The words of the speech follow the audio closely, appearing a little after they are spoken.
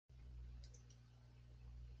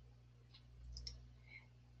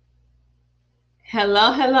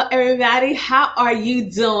Hello, hello, everybody. How are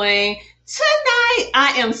you doing tonight?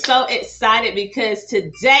 I am so excited because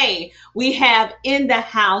today we have in the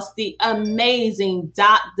house the amazing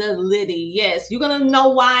Dr. Liddy. Yes, you're going to know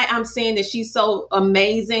why I'm saying that she's so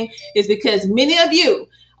amazing is because many of you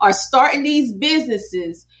are starting these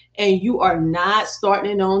businesses and you are not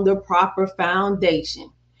starting on the proper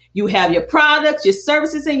foundation. You have your products, your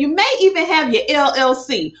services, and you may even have your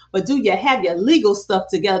LLC, but do you have your legal stuff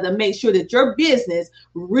together to make sure that your business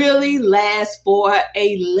really lasts for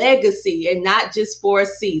a legacy and not just for a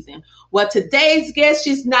season? Well, today's guest,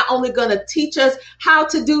 she's not only going to teach us how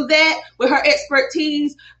to do that with her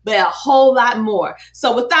expertise, but a whole lot more.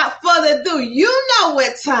 So without further ado, you know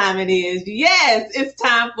what time it is. Yes, it's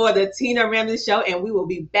time for the Tina Ramsey Show, and we will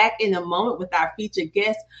be back in a moment with our featured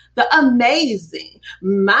guest, the amazing,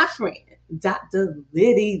 my friend, Dr.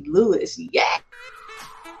 Liddy Lewis. Yeah.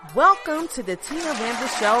 Welcome to the Tina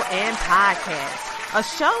Ramsey Show and Podcast, a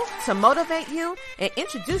show to motivate you and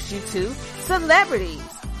introduce you to celebrities,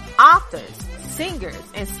 authors, singers,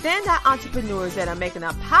 and standout entrepreneurs that are making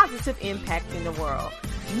a positive impact in the world.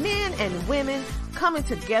 Men and women coming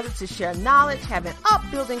together to share knowledge, having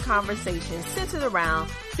upbuilding conversations centered around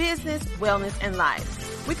business, wellness, and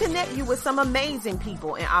life. We connect you with some amazing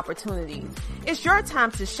people and opportunities. It's your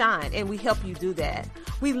time to shine, and we help you do that.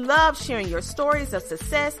 We love sharing your stories of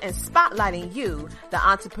success and spotlighting you, the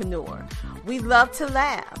entrepreneur. We love to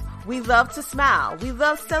laugh. We love to smile. We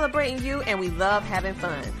love celebrating you, and we love having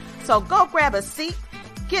fun. So go grab a seat,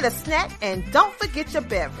 get a snack, and don't forget your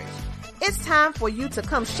beverage. It's time for you to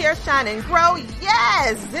come share, shine, and grow.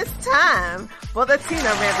 Yes, it's time for the Tina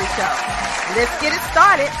Ramsey Show. Let's get it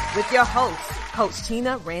started with your host, Coach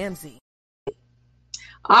Tina Ramsey.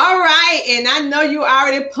 All right, and I know you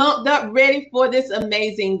already pumped up, ready for this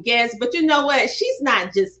amazing guest, but you know what? She's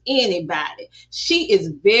not just anybody. She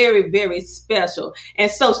is very, very special.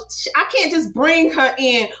 And so I can't just bring her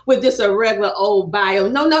in with just a regular old bio.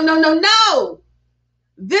 No.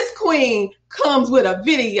 This queen comes with a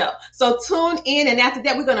video. So tune in, and after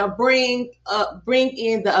that, we're going to bring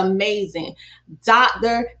in the amazing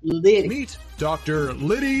Dr. Liddy. Meet Dr.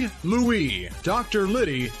 Liddy Louis. Dr.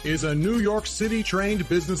 Liddy is a New York City trained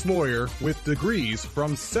business lawyer with degrees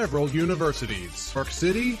from several universities: New York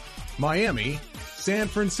City, Miami, San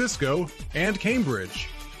Francisco, and Cambridge.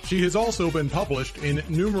 She has also been published in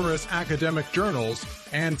numerous academic journals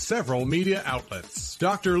and several media outlets.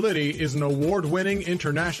 Dr. Liddy is an award-winning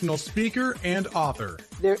international speaker and author.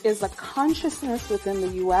 There is a consciousness within the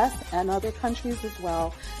U.S. and other countries as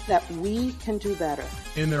well that we can do better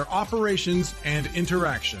in their operations and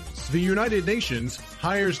interactions. The United Nations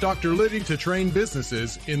hires Dr. Liddy to train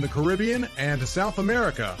businesses in the Caribbean and South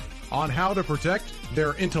America on how to protect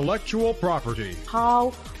their intellectual property.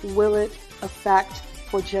 How will it affect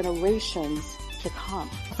for generations to come?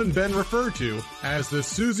 Often been referred to as the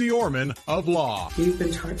Susie Orman of law. You've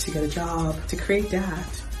been taught to get a job, to create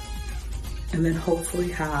that, and then hopefully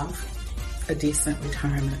have a decent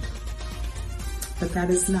retirement. But that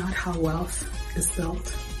is not how wealth is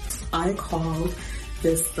built. I call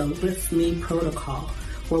this the Lift Me protocol.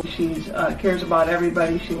 She cares about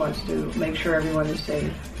everybody. She wants to make sure everyone is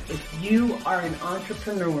safe. If you are an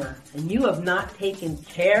entrepreneur and you have not taken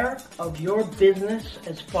care of your business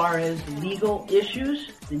as far as legal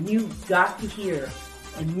issues, then you've got to hear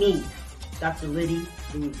and meet Dr. Liddy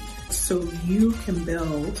Louis. So you can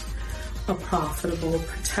build a profitable,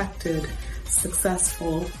 protected,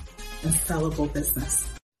 successful, and sellable business.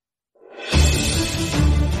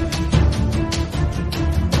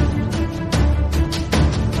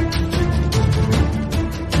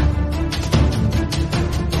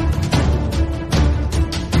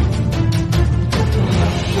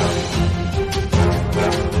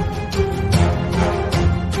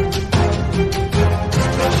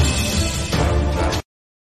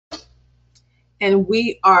 And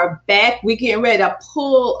we are back. We're getting ready to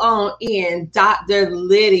pull on in Dr.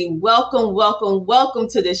 Liddy. Welcome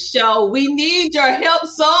to the show. We need your help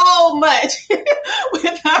so much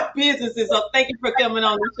with our businesses. So thank you for coming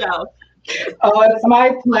on the show. Oh, it's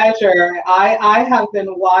my pleasure. I have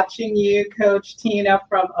been watching you, Coach Tina,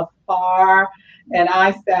 from afar. And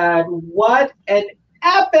I said, what an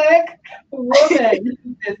epic woman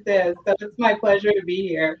this is. So it's my pleasure to be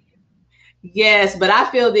here. Yes, but I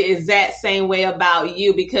feel the exact same way about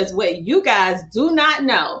you, because what you guys do not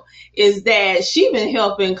know is that she's been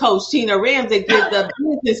helping Coach Tina Ramsey get the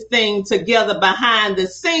business thing together behind the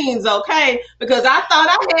scenes, okay? Because I thought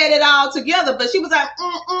I had it all together, but she was like,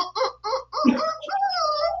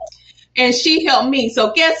 and she helped me.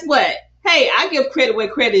 So guess what? hey, I give credit where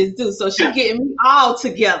credit is due. So she getting me all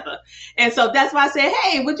together. And so that's why I said,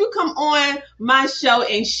 hey, would you come on my show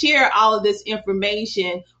and share all of this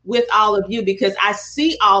information with all of you? Because I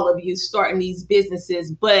see all of you starting these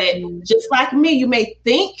businesses, but just like me, you may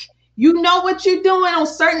think you know what you're doing on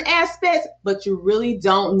certain aspects, but you really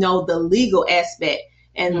don't know the legal aspect.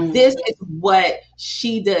 And this is what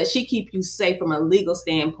she does. She keeps you safe from a legal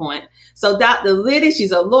standpoint. So Dr. Liddy,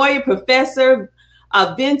 she's a lawyer, professor,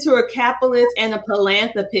 a venture capitalist, and a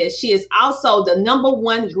philanthropist. She is also the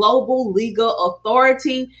 #1 global legal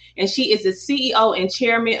authority, and she is the CEO and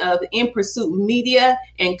chairman of In Pursuit Media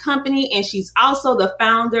and Company. And she's also the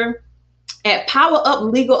founder at Power Up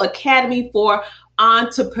Legal Academy for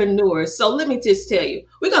entrepreneurs. So let me just tell you,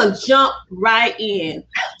 we're going to jump right in.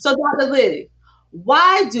 So Dr. Liddy,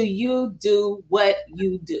 why do you do what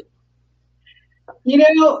you do? You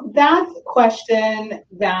know, that's a question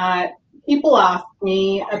that people ask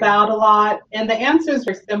me about a lot, and the answers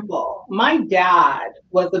are simple. My dad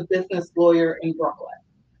was a business lawyer in Brooklyn.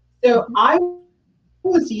 So I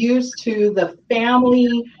was used to the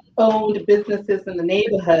family-owned businesses in the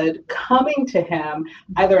neighborhood coming to him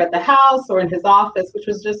either at the house or in his office, which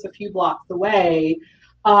was just a few blocks away,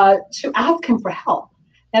 to ask him for help.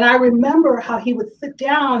 And I remember how he would sit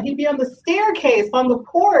down, he'd be on the staircase, on the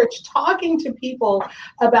porch, talking to people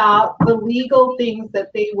about the legal things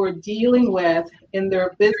that they were dealing with in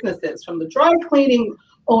their businesses, from the dry cleaning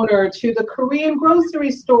owner to the Korean grocery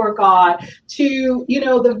store guy to, you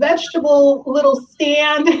know, the vegetable little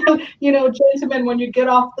stand, you know, gentleman when you get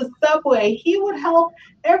off the subway. He would help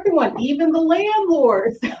everyone, even the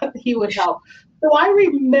landlords, he would help. So I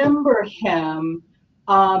remember him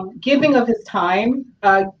giving of his time,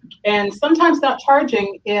 and sometimes not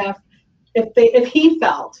charging if he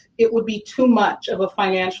felt it would be too much of a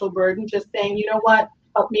financial burden, just saying, you know what,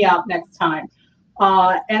 help me out next time.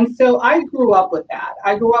 And so I grew up with that.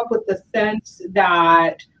 I grew up with the sense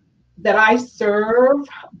that I serve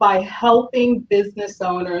by helping business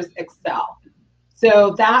owners excel.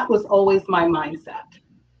 So that was always my mindset.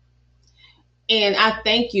 And I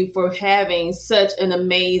thank you for having such an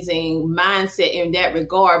amazing mindset in that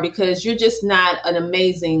regard, because you're just not an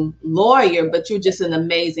amazing lawyer, but you're just an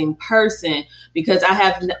amazing person, because I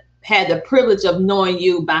have had the privilege of knowing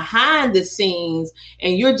you behind the scenes,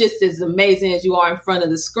 and you're just as amazing as you are in front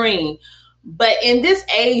of the screen. But in this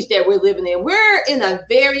age that we're living in, we're in a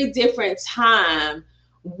very different time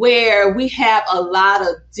where we have a lot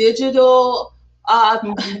of digital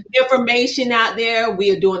information out there. We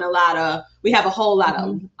have a whole lot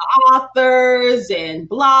of authors and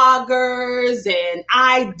bloggers and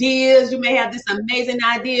ideas. You may have this amazing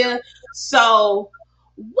idea. So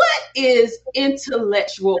what is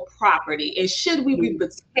intellectual property, and should we be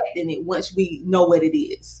protecting it once we know what it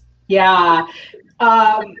is? Yeah.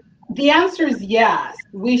 The answer is yes,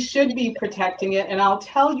 we should be protecting it. And I'll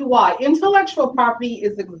tell you why. Intellectual property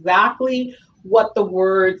is exactly what the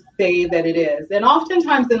words say that it is. And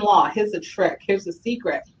oftentimes in law, here's a trick, here's a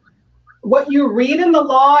secret. What you read in the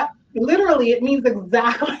law, literally, it means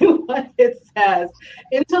exactly what it says.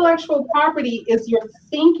 Intellectual property is your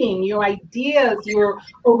thinking, your ideas, your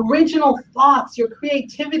original thoughts, your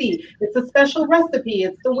creativity. It's a special recipe.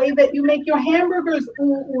 It's the way that you make your hamburgers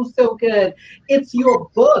so good. It's your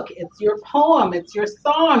book. It's your poem. It's your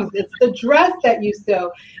songs. It's the dress that you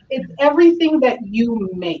sew. It's everything that you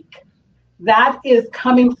make. That is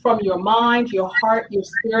coming from your mind, your heart, your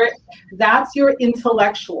spirit. That's your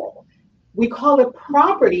intellectual. We call it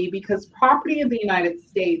property because property in the United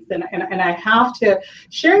States, and I have to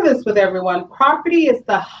share this with everyone, property is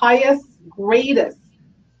the highest, greatest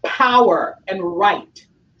power and right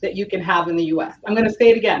that you can have in the US. I'm going to say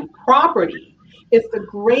it again. Property is the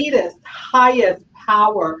greatest, highest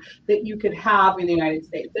power that you could have in the United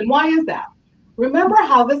States. And why is that? Remember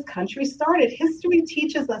how this country started. History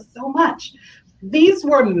teaches us so much. These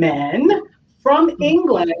were men from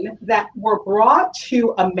England that were brought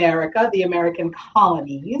to America, the American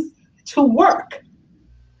colonies, to work.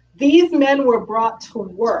 These men were brought to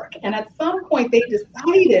work. And at some point, they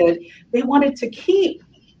decided they wanted to keep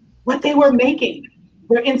what they were making,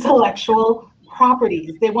 their intellectual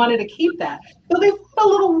properties. They wanted to keep that. So they fought a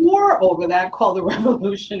little war over that called the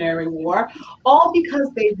Revolutionary War, all because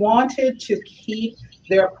they wanted to keep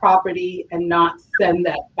their property and not send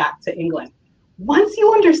that back to England. Once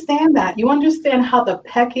you understand that, you understand how the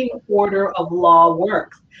pecking order of law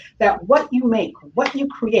works, that what you make, what you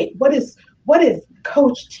create, what is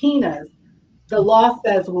Coach Tina's, the law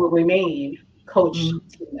says will remain Coach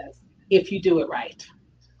Tina's if you do it right.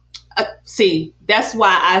 See, that's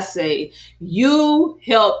why I say you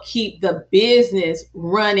help keep the business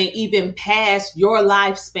running even past your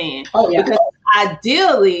lifespan. Oh, yeah. Because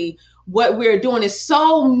ideally, what we're doing is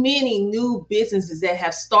so many new businesses that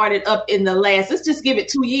have started up in the last, let's just give it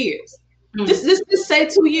 2 years. Just say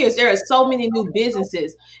 2 years. There are so many new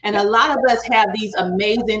businesses, and a lot of us have these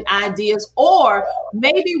amazing ideas, or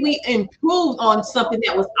maybe we improved on something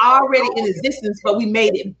that was already in existence, but we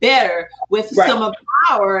made it better with some of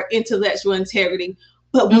our intellectual integrity,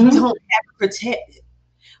 but we don't have it protected.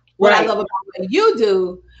 What I love about what you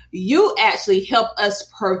do, you actually help us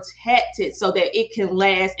protect it so that it can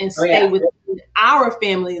last and stay within our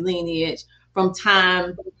family lineage from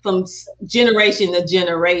generation to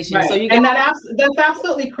generation. Right. So and that's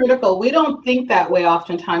absolutely critical. We don't think that way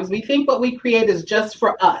oftentimes. We think what we create is just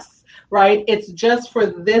for us, right? It's just for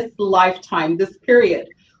this lifetime, this period.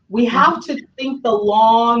 We have to think the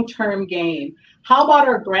long-term game. How about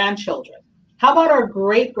our grandchildren? How about our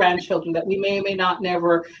great-grandchildren that we may or may not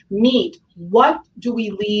never meet? What do we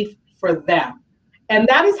leave for them? And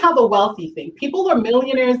that is how the wealthy think. People are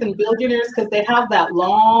millionaires and billionaires because they have that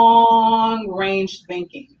long-range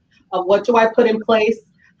thinking of what do I put in place?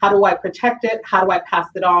 How do I protect it? How do I pass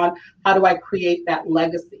it on? How do I create that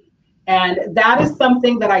legacy? And that is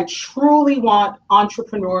something that I truly want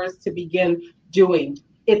entrepreneurs to begin doing.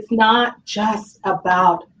 It's not just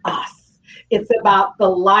about us. It's about the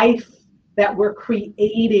life that we're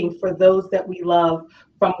creating for those that we love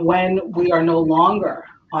from when we are no longer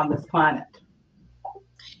on this planet.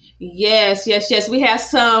 Yes. We have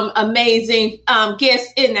some amazing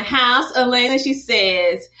guests in the house. Elena, she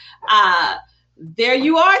says, there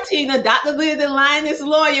you are, Tina. Dr. Leah, the lioness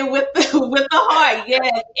lawyer with the heart.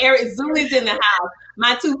 Yes, Eric Zuli's in the house.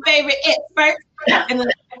 My two favorite experts. And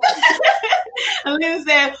Elena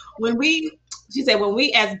said, when we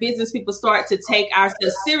as business people start to take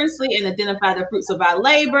ourselves seriously and identify the fruits of our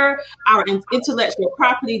labor, our intellectual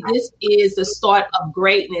property, this is the start of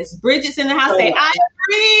greatness. Bridget's in the house saying, I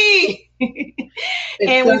agree.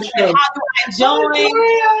 And we said, how do I join?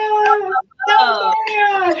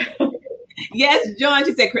 Yes, join.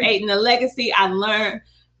 She said, creating a legacy. I learned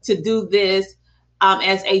to do this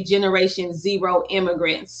as a Generation Zero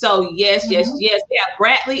immigrant. So yes. We have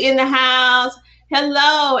Bradley in the house.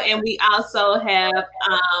 Hello, and we also have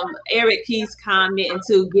Eric Keys commenting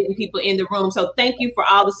to getting people in the room. So thank you for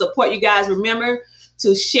all the support, you guys. Remember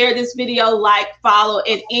to share this video, like, follow,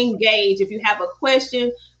 and engage. If you have a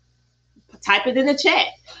question, type it in the chat.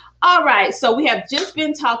 All right, so we have just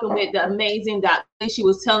been talking with the amazing Dr. She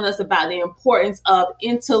was telling us about the importance of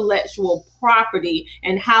intellectual property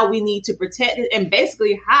and how we need to protect it, and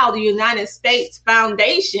basically how the United States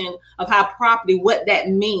Foundation of High Property, what that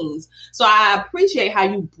means. So I appreciate how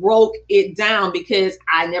you broke it down, because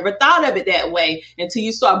I never thought of it that way until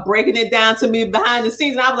you start breaking it down to me behind the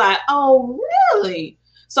scenes. And I was like, oh, really?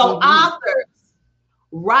 So authors,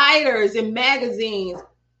 writers in magazines,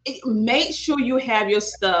 make sure you have your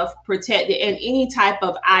stuff protected, and any type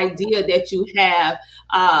of idea that you have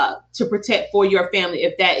to protect for your family,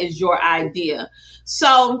 if that is your idea.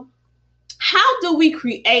 So how do we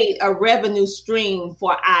create a revenue stream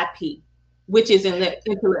for IP, which is in the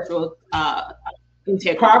intellectual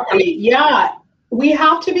integrity property? Yeah, we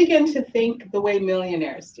have to begin to think the way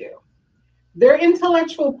millionaires do. Their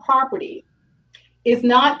intellectual property is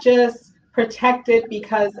not just protected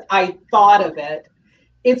because I thought of it.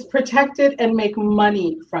 It's protected and make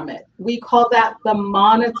money from it. We call that the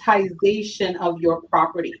monetization of your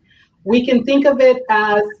property. We can think of it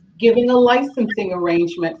as giving a licensing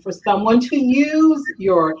arrangement for someone to use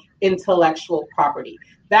your intellectual property.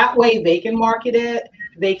 That way they can market it,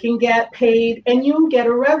 they can get paid, and you get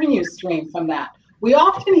a revenue stream from that. We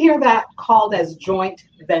often hear that called as joint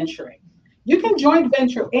venturing. You can joint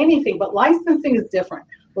venture anything, but licensing is different.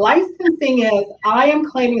 Licensing is, I am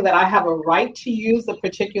claiming that I have a right to use a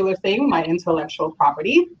particular thing, my intellectual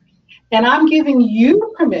property, and I'm giving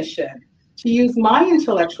you permission to use my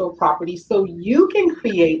intellectual property so you can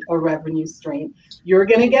create a revenue stream. You're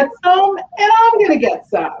going to get some, and I'm going to get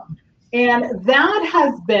some. And that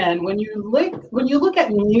has been, when you look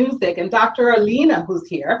at music, and Dr. Alina, who's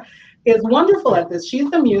here, is wonderful at this. She's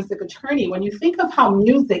a music attorney. When you think of how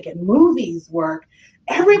music and movies work,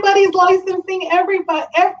 everybody's licensing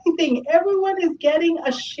everything. Everyone is getting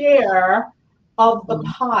a share of the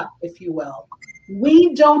pot, if you will.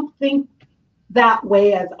 We don't think that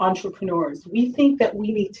way as entrepreneurs. We think that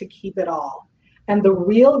we need to keep it all. And the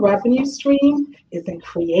real revenue stream is in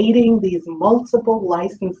creating these multiple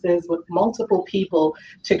licenses with multiple people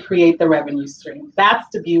to create the revenue stream. That's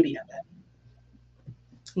the beauty of it.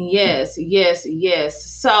 Yes, yes, yes.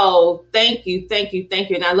 So thank you.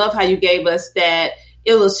 And I love how you gave us that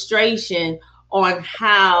illustration on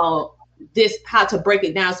how to break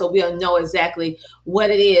it down so we'll know exactly what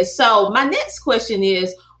it is. So my next question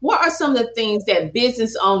is, what are some of the things that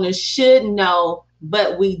business owners should know,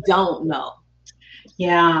 but we don't know?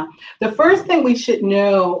 Yeah. The first thing we should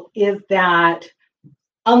know is that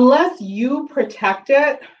unless you protect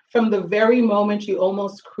it from the very moment you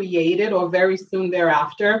almost create it or very soon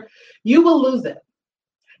thereafter, you will lose it.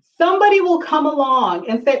 Somebody will come along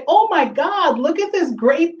and say, oh my God, look at this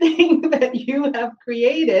great thing that you have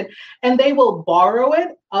created. And they will borrow it.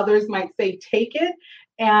 Others might say, take it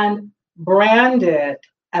and brand it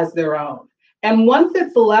as their own. And once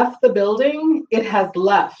it's left the building, it has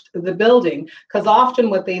left the building, because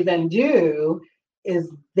often what they then do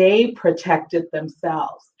is they protect it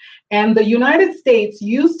themselves. And the United States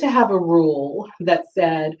used to have a rule that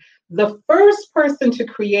said the first person to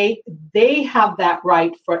create, they have that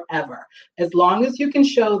right forever, as long as you can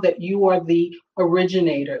show that you are the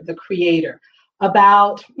originator, the creator.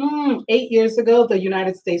 About 8 years ago, the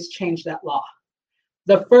United States changed that law.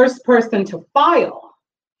 The first person to file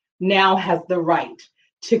now has the right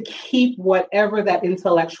to keep whatever that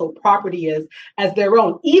intellectual property is as their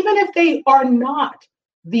own, even if they are not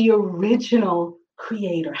the original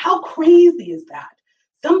creator. How crazy is that?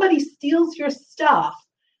 Somebody steals your stuff,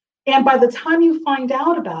 and by the time you find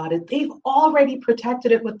out about it, they've already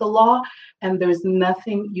protected it with the law, and there's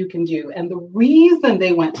nothing you can do. And the reason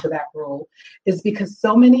they went to that rule is because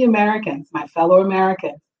so many Americans, my fellow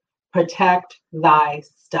Americans, protect thy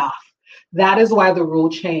stuff. That is why the rule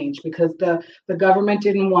changed, because the government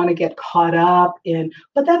didn't want to get caught up in,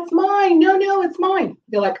 but that's mine. No, it's mine.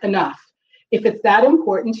 They're like, enough. If it's that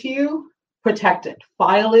important to you, protect it,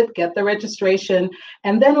 file it, get the registration,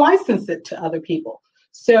 and then license it to other people.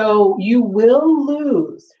 So you will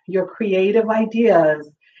lose your creative ideas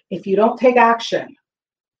if you don't take action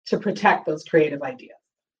to protect those creative ideas.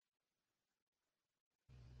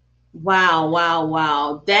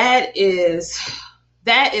 Wow. That is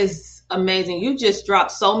amazing. You just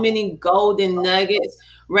dropped so many golden nuggets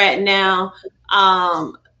right now.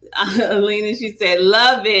 Alina, she said,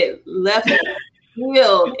 love it. Left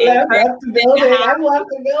field. Left the building. I love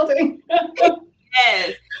the building.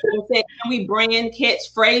 Yes. Said, can we brand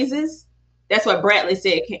catchphrases? That's what Bradley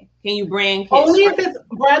said. Can you brand catchphrases?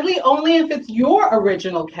 Only if it's your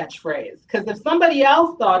original catchphrase. Because if somebody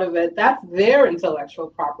else thought of it, that's their intellectual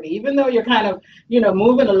property. Even though you're kind of,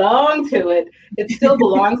 moving along to it, it still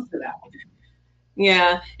belongs to them.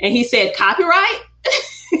 Yeah. And he said, copyright?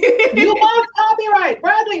 You must copyright.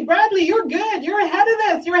 Bradley, you're good. You're ahead of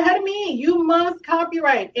this. You're ahead of me. You must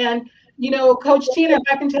copyright. And, Coach Tina, if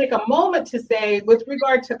I can take a moment to say, with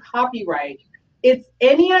regard to copyright, it's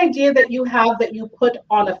any idea that you have that you put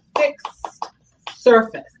on a fixed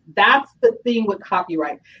surface. That's the thing with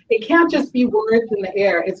copyright. It can't just be words in the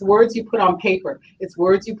air. It's words you put on paper. It's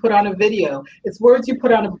words you put on a video. It's words you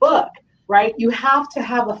put on a book, right? You have to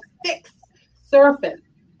have a fixed surface.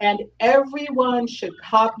 And everyone should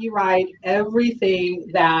copyright everything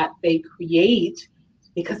that they create,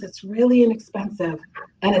 because it's really inexpensive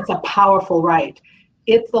and it's a powerful right.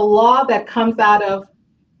 It's a law that comes out of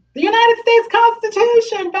the United States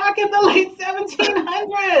Constitution back in the late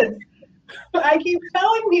 1700s. I keep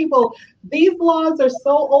telling people these laws are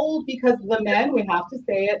so old because the men, we have to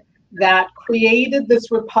say it, that created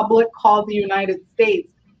this republic called the United States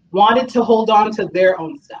wanted to hold on to their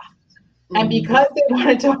own stuff. And because they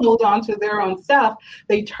wanted to hold on to their own stuff,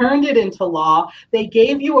 they turned it into law. They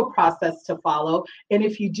gave you a process to follow. And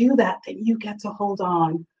if you do that, then you get to hold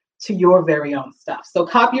on to your very own stuff. So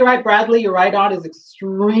copyright, Bradley, you're right on, is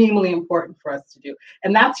extremely important for us to do.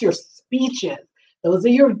 And that's your speeches. Those are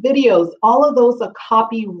your videos. All of those are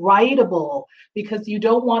copyrightable, because you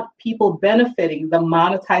don't want people benefiting the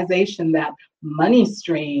monetization, that money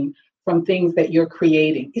stream from things that you're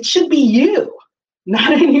creating. It should be you,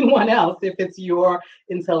 not anyone else, if it's your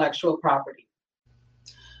intellectual property.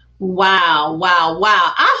 Wow.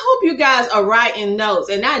 I hope you guys are writing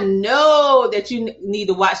notes. And I know that you need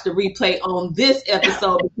to watch the replay on this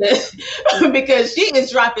episode because she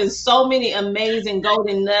is dropping so many amazing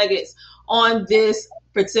golden nuggets on this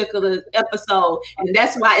particular episode. And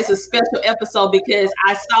that's why it's a special episode, because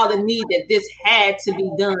I saw the need that this had to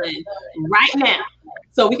be done right now,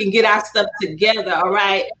 so we can get our stuff together, all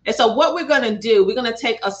right? And so what we're going to do, we're going to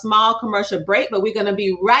take a small commercial break, but we're going to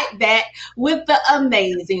be right back with the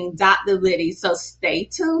amazing Dr. Liddy. So stay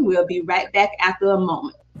tuned. We'll be right back after a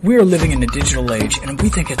moment. We are living in a digital age, and we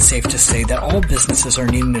think it's safe to say that all businesses are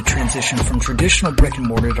needing to transition from traditional brick and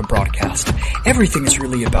mortar to broadcast. Everything is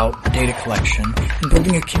really about data collection and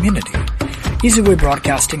building a community. EasyWay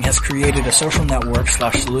Broadcasting has created a social network /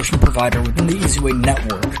 solution provider within the EasyWay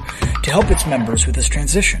network to help its members with this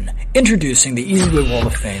transition. Introducing the EasyWay Wall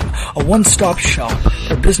of Fame, a one-stop shop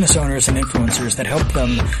for business owners and influencers that help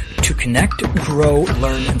them to connect, grow,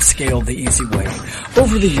 learn, and scale the easy way.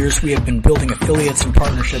 Over the years, we have been building affiliates and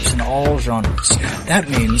partnerships in all genres. That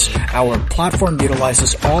means our platform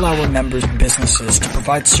utilizes all our members' businesses to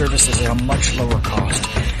provide services at a much lower cost,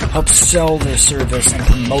 help sell their service and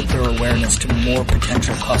promote their awareness to more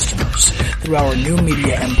potential customers. Through our new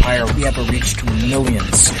media empire, we have a reach to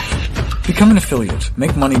millions. Become an affiliate.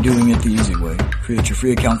 Make money doing it the easy way. Create your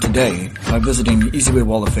free account today by visiting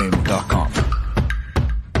easywaywalloffame.com.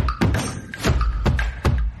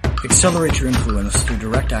 Accelerate your influence through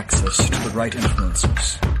direct access to the right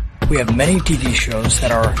influencers. We have many TV shows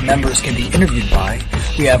that our members can be interviewed by.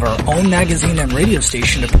 We have our own magazine and radio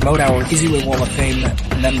station to promote our EasyWay Wall of Fame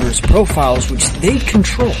members' profiles, which they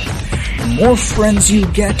control. The more friends you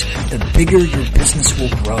get, the bigger your business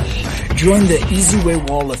will grow. Join the EasyWay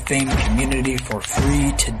Wall of Fame community for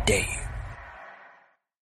free today.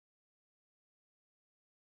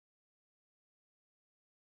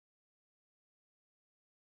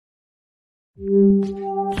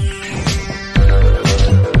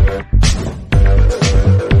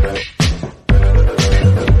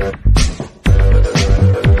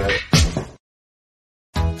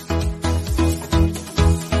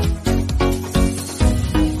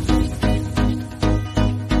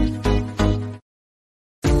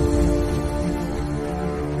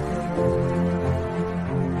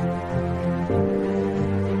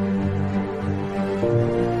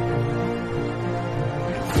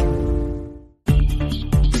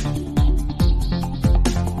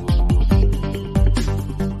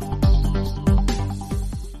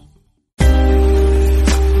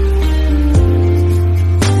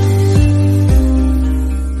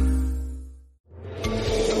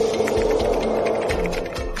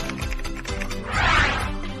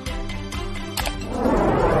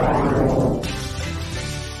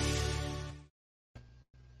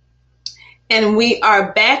 And we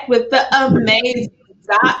are back with the amazing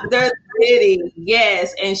Dr. Liddy.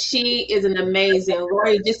 Yes, and she is an amazing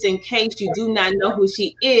lawyer. Just in case you do not know who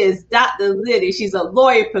she is, Dr. Liddy, she's a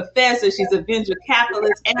lawyer, professor, she's a venture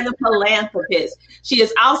capitalist, and a philanthropist. She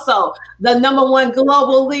is also the #1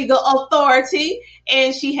 global legal authority,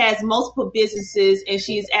 and she has multiple businesses, and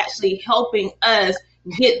she's actually helping us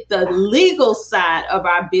get the legal side of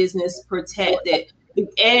our business protected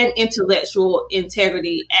and intellectual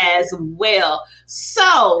integrity as well.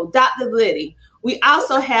 So, Dr. Liddy, we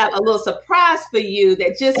also have a little surprise for you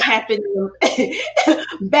that just happened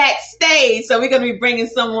backstage. So we're going to be bringing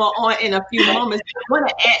someone on in a few moments. I want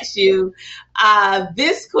to ask you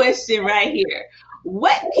this question right here.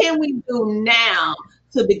 What can we do now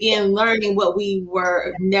to begin learning what we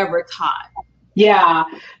were never taught? Yeah,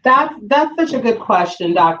 that's such a good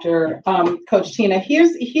question, Dr. Coach Tina.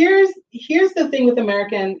 Here's the thing with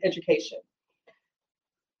American education.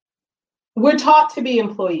 We're taught to be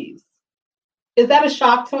employees. Is that a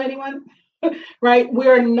shock to anyone? Right? We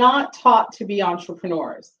are not taught to be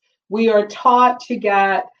entrepreneurs. We are taught to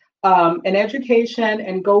get an education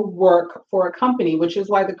and go work for a company, which is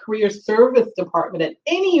why the career service department at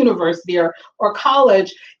any university or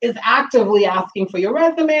college is actively asking for your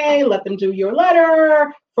resume, let them do your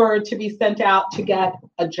letter to be sent out to get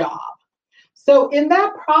a job. So in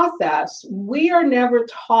that process, we are never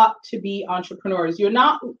taught to be entrepreneurs. You're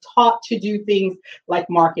not taught to do things like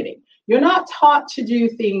marketing. You're not taught to do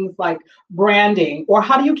things like branding, or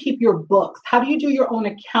how do you keep your books? How do you do your own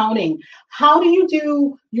accounting? How do you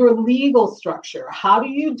do your legal structure? How do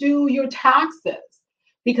you do your taxes?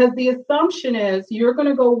 Because the assumption is you're going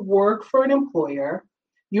to go work for an employer.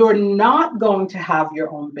 You're not going to have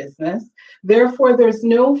your own business. Therefore, there's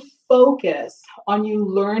no focus on you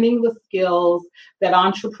learning the skills that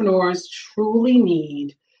entrepreneurs truly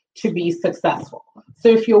need to be successful. So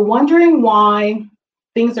if you're wondering why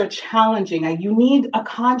things are challenging, you need a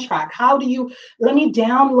contract. Let me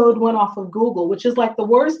download one off of Google, which is like the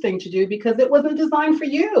worst thing to do because it wasn't designed for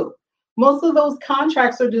you. Most of those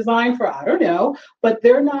contracts are designed for, I don't know, but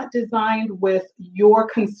they're not designed with your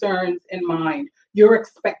concerns in mind, your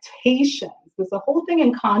expectations. There's a whole thing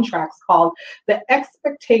in contracts called the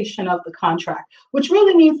expectation of the contract, which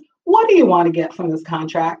really means, what do you want to get from this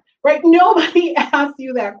contract? Right? Nobody asks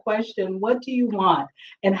you that question. What do you want?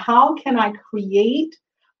 And how can I create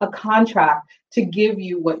a contract to give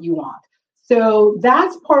you what you want? So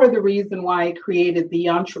that's part of the reason why I created the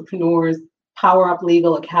Entrepreneurs Power Up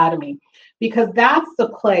Legal Academy, because that's the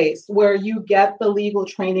place where you get the legal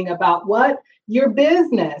training about what? Your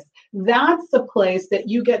business. That's the place that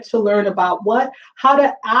you get to learn about what? How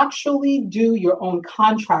to actually do your own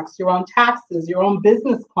contracts, your own taxes, your own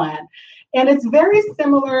business plan. And it's very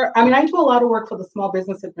similar. I mean, I do a lot of work for the Small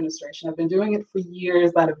Business Administration. I've been doing it for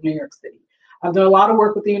years out of New York City. I've done a lot of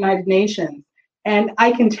work with the United Nations. And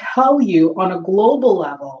I can tell you on a global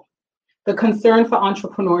level, the concern for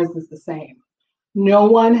entrepreneurs is the same. No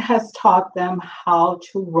one has taught them how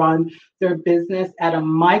to run their business at a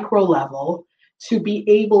micro level to be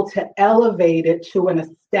able to elevate it to an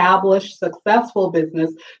established, successful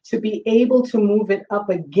business, to be able to move it up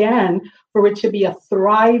again, for it to be a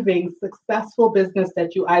thriving, successful business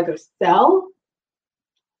that you either sell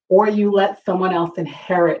or you let someone else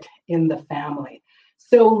inherit in the family.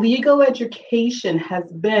 So legal education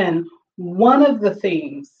has been one of the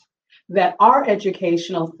things that our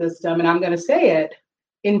educational system, and I'm going to say it,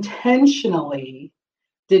 intentionally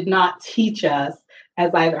did not teach us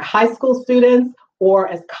as either high school students or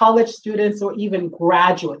as college students or even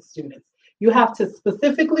graduate students. You have to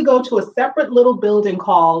specifically go to a separate little building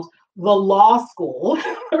called the law school,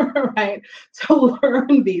 right, to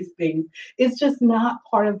learn these things. It's just not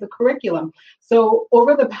part of the curriculum. So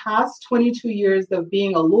over the past 22 years of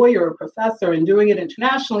being a lawyer, a professor, and doing it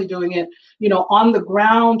internationally, doing it, on the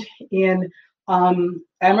ground in, I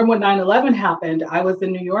remember when 9/11 happened, I was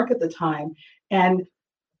in New York at the time, and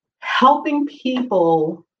helping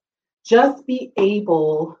people just be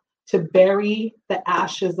able to bury the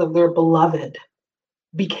ashes of their beloved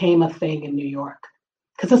became a thing in New York.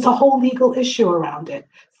 Because it's a whole legal issue around it.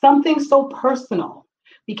 Something so personal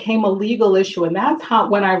became a legal issue. And that's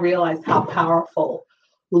when I realized how powerful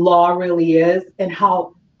law really is and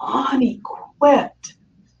how unequipped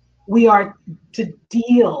we are to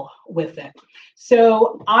deal with it.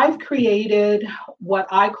 So I've created what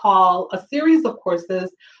I call a series of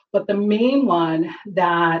courses, but the main one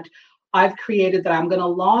that I've created that I'm going to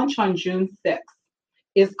launch on June 6th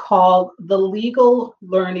is called the Legal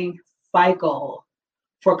Learning Cycle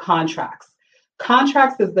for Contracts.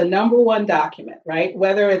 Contracts is the number one document, right?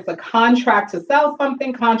 Whether it's a contract to sell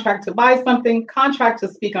something, contract to buy something, contract to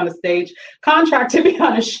speak on a stage, contract to be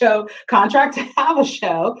on a show, contract to have a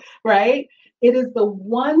show, right? It is the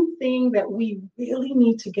one thing that we really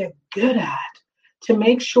need to get good at to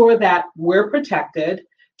make sure that we're protected,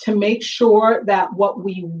 to make sure that what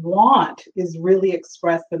we want is really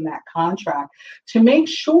expressed in that contract, to make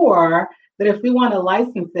sure that if we want to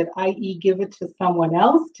license it, i.e. give it to someone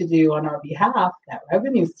else to do on our behalf, that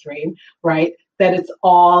revenue stream, right, that it's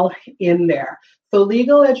all in there. So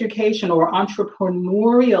legal education or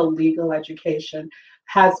entrepreneurial legal education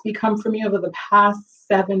has become for me over the past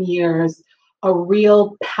 7 years a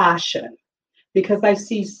real passion, because I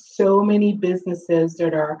see so many businesses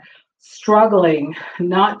that are struggling,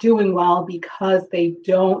 not doing well because they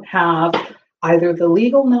don't have either the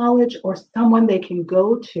legal knowledge or someone they can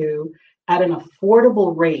go to at an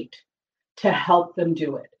affordable rate to help them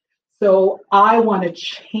do it. So I want to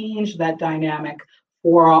change that dynamic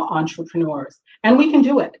for our entrepreneurs. And we can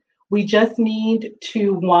do it. We just need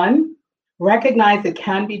to, one, recognize it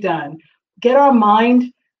can be done, get our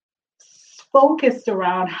mind focused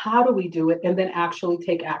around how do we do it, and then actually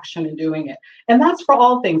take action in doing it. And that's for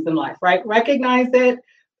all things in life, right? Recognize it,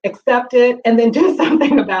 accept it, and then do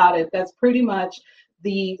something about it. That's pretty much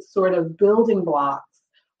the sort of building blocks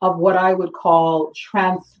of what I would call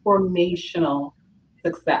transformational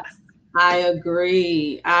success. I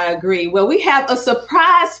agree. Well, we have a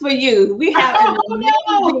surprise for you. We have an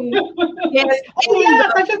amazing yes. Oh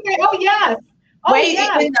yes, I should say, oh yes. Oh, wait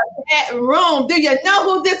yes. In that room. Do you know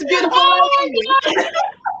who this beautiful lady is?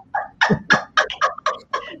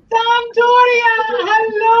 Tom Doria.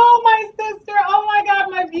 Hello, my sister. Oh my God,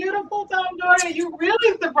 my beautiful Tom Doria. You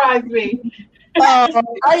really surprised me.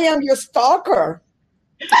 I am your stalker.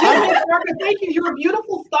 Thank you. You're a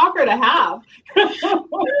beautiful stalker to have. Welcome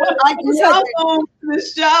to the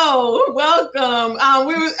show. Welcome.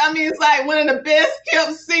 It's like one of the best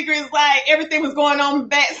kept secrets. Like everything was going on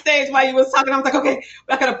backstage while you was talking. I was like, okay,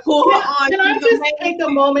 I gotta pull her on. Can I just take a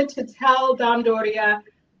moment to tell Dom Doria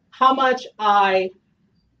how much I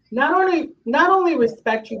not only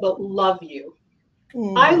respect you but love you.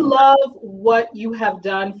 I love what you have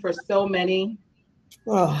done for so many.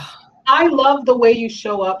 I love the way you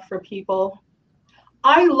show up for people.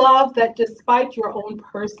 I love that despite your own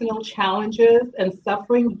personal challenges and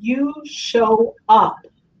suffering, you show up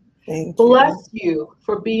Bless you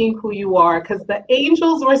for being who you are, because the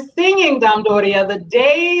angels were singing, Damdoria, the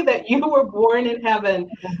day that you were born in heaven.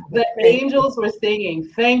 The angels were singing.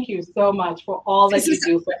 Thank you so much for all that you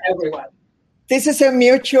do for everyone. This is a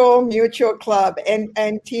mutual club.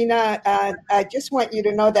 And Tina, I just want you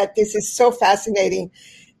to know that this is so fascinating.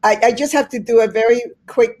 I just have to do a very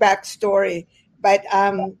quick backstory. But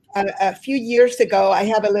a few years ago, I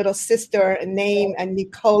have a little sister named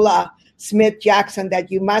Nicola Smith Jackson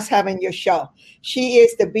that you must have in your show. She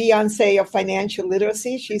is the Beyonce of financial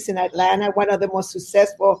literacy. She's in Atlanta, one of the most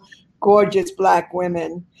successful, gorgeous Black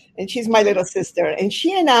women. And she's my little sister. And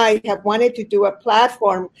she and I have wanted to do a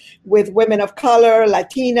platform with women of color,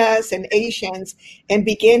 Latinas, and Asians, and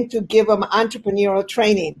begin to give them entrepreneurial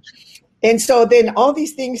training. And so then all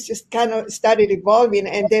these things just kind of started evolving.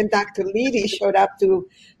 And then Dr. Leedy showed up to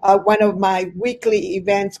one of my weekly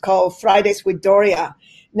events called Fridays with Doria.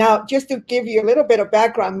 Now, just to give you a little bit of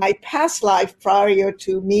background, my past life prior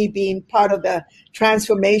to me being part of the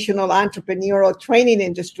transformational entrepreneurial training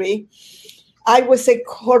industry, I was a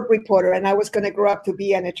court reporter and I was going to grow up to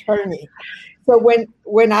be an attorney. So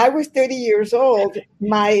when I was 30 years old,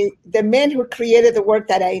 the man who created the work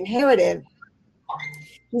that I inherited,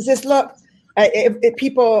 he says, look,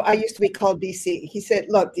 people, I used to be called DC. He said,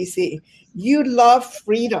 look, DC, you love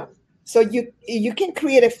freedom. So you can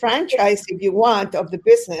create a franchise if you want of the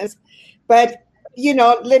business, but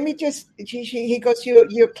let me just, he goes,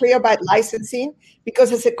 you're clear about licensing,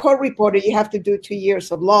 because as a court reporter, you have to do 2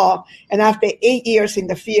 years of law. And after 8 years in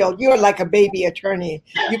the field, you're like a baby attorney.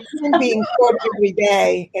 You couldn't be in court every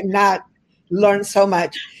day and not learn so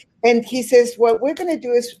much. And he says, what we're going to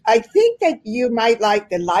do is, I think that you might like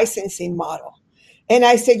the licensing model. And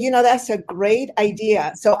I said, that's a great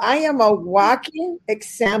idea. So I am a walking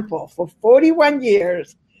example for 41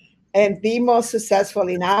 years and the most successful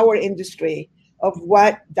in our industry of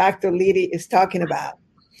what Dr. Leedy is talking about.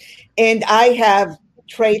 And I have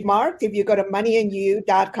trademarked. If you go to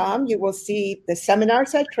moneyandyou.com, you will see the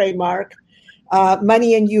seminars I trademark,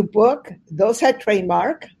 Money and You book, those are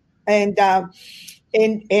trademark. And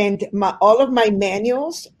all of my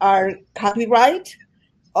manuals are copyright.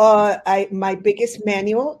 My biggest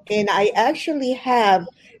manual, and I actually have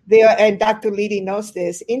there, and Dr. Leedy knows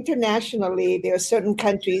this, internationally, there are certain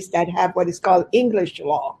countries that have what is called English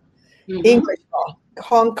law. Mm-hmm. English law.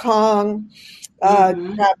 Hong Kong,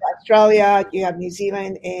 you have Australia, you have New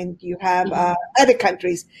Zealand, and you have other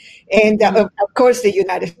countries, and of course the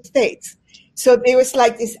United States. So there was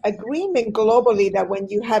like this agreement globally that when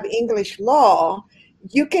you have English law,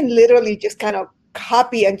 you can literally just kind of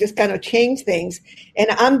copy and just kind of change things. And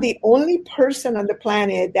I'm the only person on the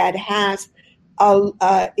planet that has,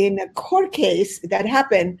 in a court case that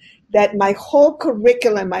happened, that my whole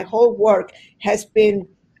curriculum, my whole work has been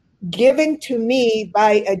given to me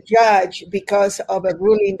by a judge because of a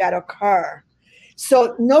ruling that occurred.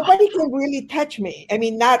 So nobody can really touch me. I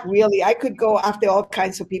mean, not really. I could go after all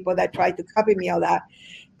kinds of people that try to copy me, all that.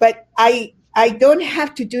 But I don't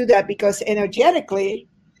have to do that, because energetically,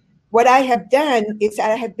 what I have done is I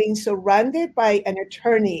have been surrounded by an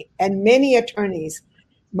attorney and many attorneys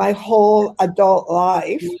my whole adult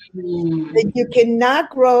life. That you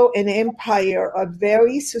cannot grow an empire, a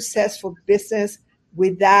very successful business,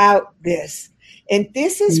 without this. And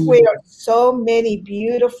this is where so many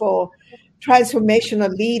beautiful transformational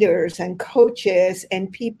leaders and coaches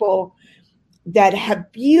and people that have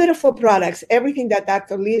beautiful products, everything that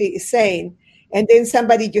Dr. Leedy is saying, and then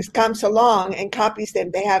somebody just comes along and copies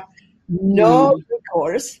them. They have no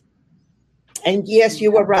recourse. And yes,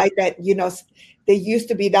 you were right that, there used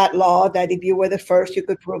to be that law that if you were the first, you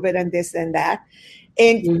could prove it and this and that.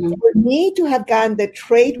 And for me to have gotten the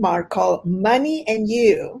trademark called Money and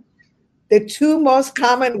You, the two most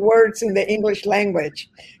common words in the English language,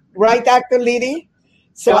 right, Dr. Leedy?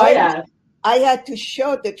 So I had to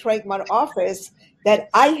show the trademark office that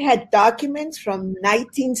I had documents from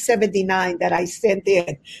 1979 that I sent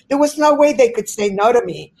in. There was no way they could say no to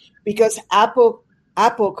me, because Apple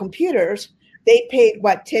Computers, they paid,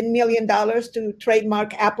 $10 million to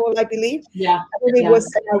trademark Apple, I believe? Yeah. I mean, it was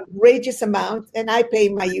an outrageous amount, and I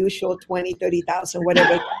paid my usual 20, 30,000,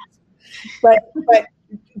 whatever it was. But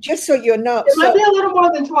just so you know. It might be a little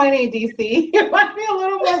more than 20, DC. It might be a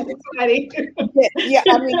little more than 20. Yeah,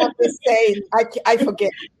 I mean, I'm just saying, I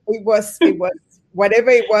forget. It was whatever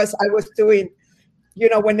it was I was doing,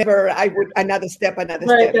 whenever I would, another step. Right,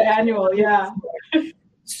 the annual, yeah.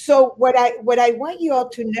 So what I want you all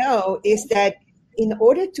to know is that in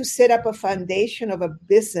order to set up a foundation of a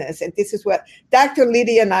business, and this is what Dr.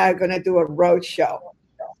 Leedy and I are going to do a road show.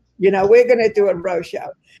 We're going to do a road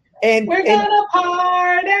show. And we're gonna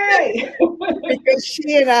party because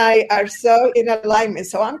she and I are so in alignment.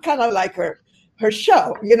 So I'm kind of like her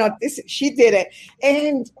show. She did it.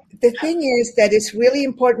 And the thing is that it's really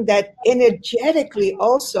important that energetically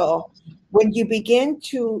also, when you begin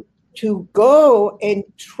to go and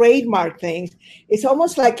trademark things, it's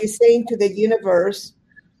almost like you're saying to the universe,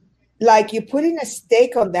 like you're putting a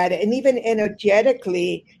stake on that, and even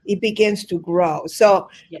energetically, it begins to grow. So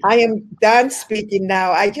yes. I am done speaking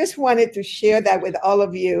now. I just wanted to share that with all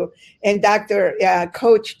of you. And Dr.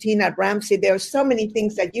 Coach Tina Ramsey, there are so many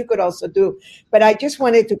things that you could also do, but I just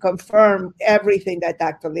wanted to confirm everything that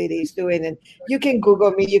Dr. Liddy is doing. And you can Google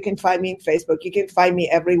me, you can find me on Facebook, you can find me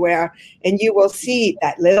everywhere, and you will see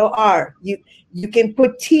that little R. You can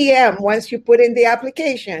put TM once you put in the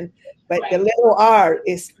application, but the little R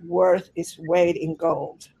is worth its weight in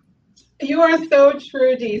gold. You are so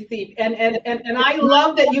true, DC. And I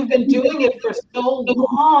love that you've been doing it for so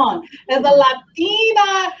long as a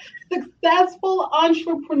Latina successful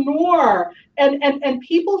entrepreneur. And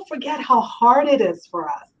people forget how hard it is for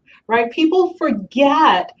us, right? People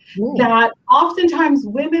forget that oftentimes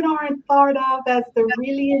women aren't thought of as the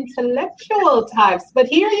really intellectual types. But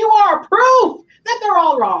here you are, proof that they're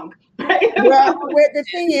all wrong. Right? Well, the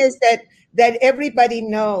thing is that everybody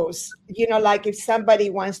knows, like if somebody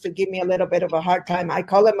wants to give me a little bit of a hard time, I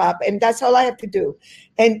call them up, and that's all I have to do.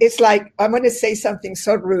 And it's like, I'm going to say something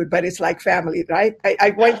so rude, but it's like family, right?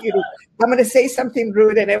 I'm going to say something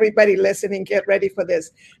rude, and everybody listening, get ready for this.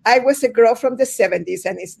 I was a girl from the 70s,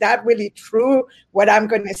 and it's not really true what I'm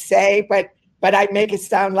going to say, but I make it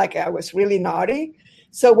sound like I was really naughty.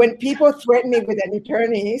 So when people threaten me with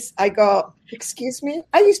attorneys, I go, excuse me,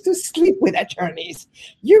 I used to sleep with attorneys.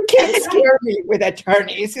 You can't scare me with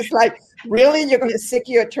attorneys. It's like, really? You're going to stick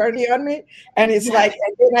your attorney on me? And it's like,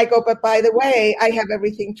 and then I go, but by the way, I have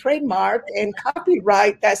everything trademarked and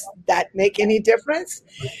copyright. Does that make any difference?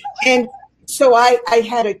 And so I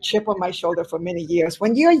had a chip on my shoulder for many years.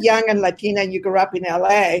 When you're young and Latina and you grew up in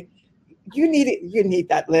LA, you need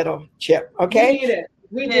that little chip, okay? You need it.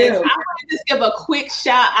 We do. I want to just give a quick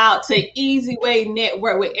shout out to Easy Way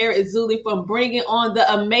Network with Eric Zuli for bringing on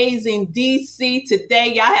the amazing DC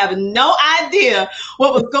today. Y'all have no idea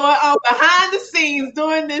what was going on behind the scenes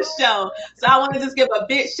during this show. So I want to just give a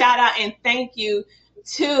big shout out and thank you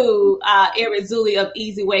to Eric Zuli of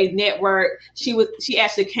Easy Way Network. She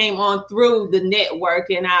actually came on through the network,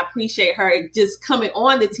 and I appreciate her just coming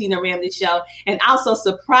on the Tina Ramsey Show and also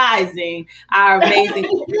surprising our amazing.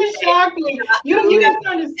 Exactly. You have to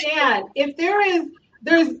understand, if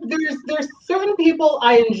there's certain people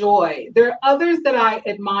I enjoy, there are others that I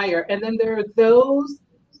admire, and then there are those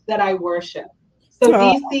that I worship. So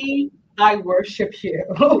DC, I worship you.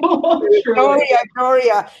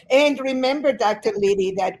 Gloria. And remember, Dr.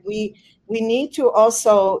 Liddy, that we need to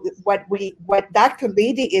also, what Dr.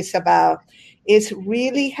 Liddy is about is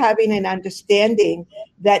really having an understanding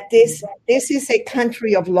that this is a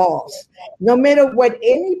country of laws. No matter what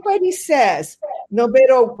anybody says, no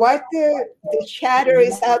matter what the chatter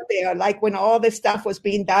is out there, like when all this stuff was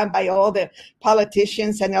being done by all the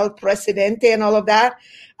politicians and El Presidente and all of that,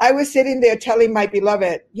 I was sitting there telling my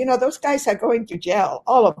beloved, those guys are going to jail,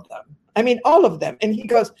 all of them. I mean, all of them. And he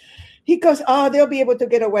goes, oh, they'll be able to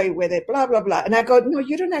get away with it, blah, blah, blah. And I go, no,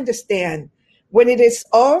 you don't understand. When it is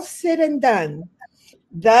all said and done,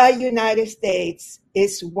 the United States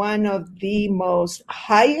is one of the most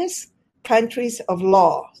highest countries of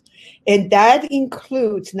law. And that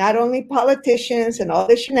includes not only politicians and all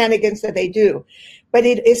the shenanigans that they do, but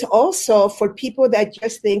it is also for people that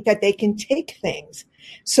just think that they can take things.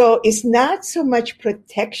 So it's not so much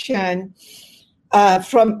protection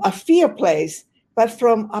from a fear place, but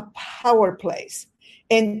from a power place.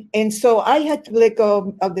 And so I had to let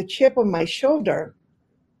go of the chip on my shoulder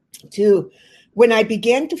when I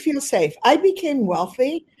began to feel safe. I became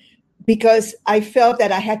wealthy because I felt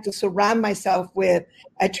that I had to surround myself with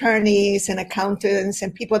attorneys and accountants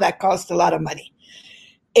and people that cost a lot of money.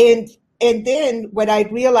 And then what I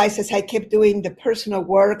realized as I kept doing the personal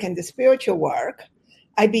work and the spiritual work,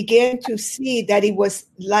 I began to see that it was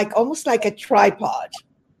almost like a tripod.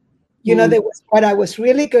 There was what I was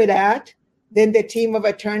really good at, then the team of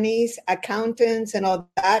attorneys, accountants, and all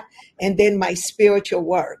that, and then my spiritual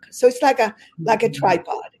work. So it's like a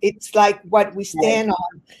tripod. It's like what we stand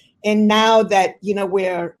on. And now that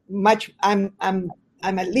I'm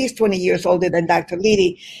at least 20 years older than Dr.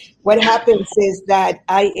 Liddy. What happens is that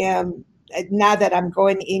now that I'm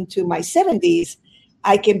going into my 70s,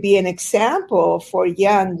 I can be an example for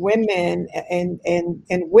young women and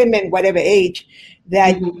women, whatever age,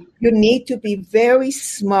 that you need to be very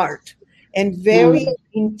smart and very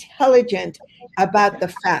intelligent about the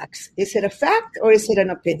facts. Is it a fact or is it an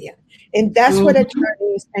opinion? And that's what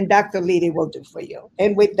attorneys and Dr. Liddy will do for you.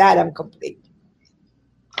 And with that, I'm complete.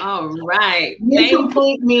 All right. You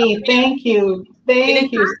complete me. Thank you.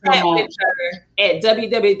 Thank you so much. At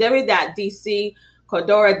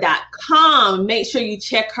www.dccordora.com. Make sure you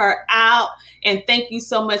check her out. And thank you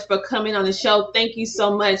so much for coming on the show. Thank you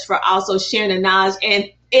so much for also sharing the knowledge. And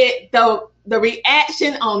the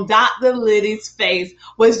reaction on Dr. Liddy's face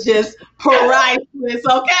was just priceless,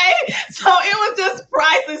 okay? So it was just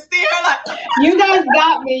priceless. See her like, you guys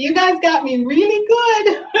got me. You guys got me really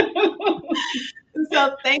good.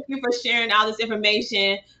 So thank you for sharing all this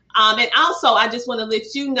information. And also, I just want to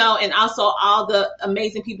let you know, and also all the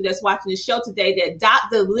amazing people that's watching the show today, that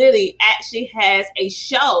Dr. Liddy actually has a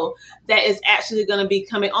show that is actually going to be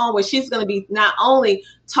coming on, where she's going to be not only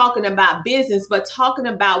talking about business, but talking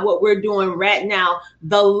about what we're doing right now,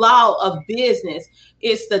 the law of business.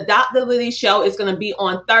 It's the Dr. Liddy Show. It's going to be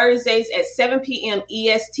on Thursdays at 7 p.m.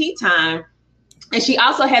 EST time. And she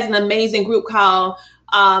also has an amazing group called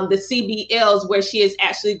the CBLs, where she is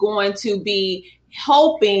actually going to be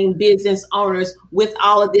helping business owners with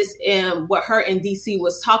all of this and what her and DC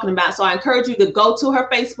was talking about. So I encourage you to go to her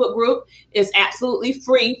Facebook group. It's absolutely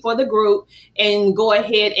free for the group, and go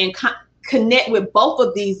ahead and connect with both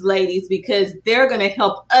of these ladies, because they're going to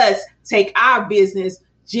help us take our business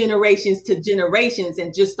generations to generations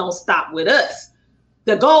and just don't stop with us.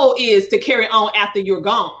 The goal is to carry on after you're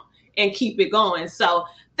gone and keep it going. So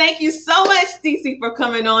thank you so much, DC, for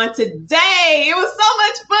coming on today. It was so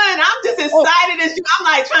much fun. I'm just excited as you. I'm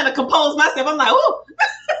like trying to compose myself. I'm like, ooh.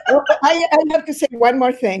 Well, I have to say one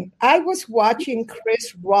more thing. I was watching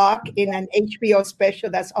Chris Rock in an HBO special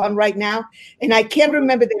that's on right now, and I can't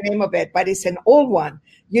remember the name of it, but it's an old one.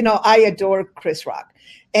 You know, I adore Chris Rock.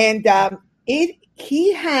 And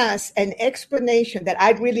he has an explanation that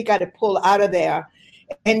I really got to pull out of there.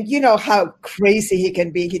 And you know how crazy he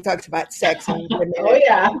can be. He talks about sex and women and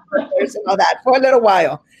all that for a little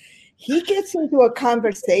while. He gets into a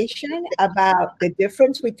conversation about the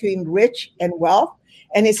difference between rich and wealth.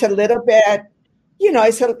 And it's a little bit, you know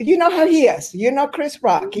how he is. You know Chris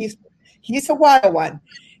Rock. He's a wild one.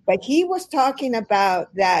 But he was talking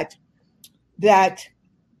about that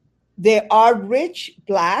there are rich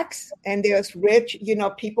blacks and there's rich,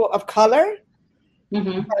 people of color.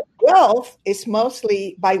 Mm-hmm. But wealth is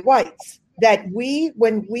mostly by whites. That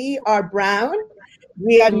when we are brown,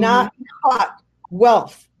 we are not taught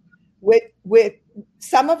wealth. With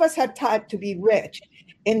some of us are taught to be rich.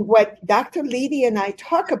 And what Dr. Liddy and I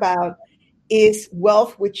talk about is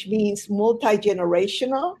wealth, which means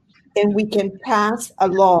multi-generational, and we can pass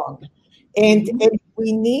along. And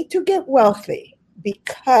we need to get wealthy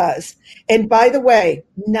because, and by the way,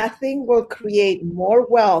 nothing will create more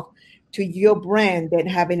wealth to your brand than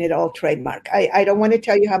having it all trademarked. I don't want to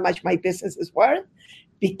tell you how much my business is worth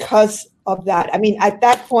because of that. I mean, at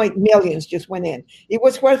that point, millions just went in. It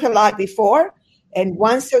was worth a lot before. And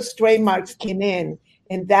once those trademarks came in,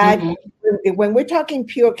 and that, when we're talking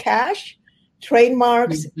pure cash,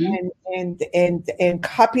 trademarks and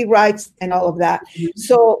copyrights and all of that.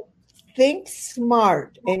 So think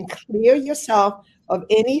smart and clear yourself of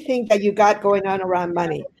anything that you got going on around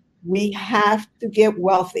money. We have to get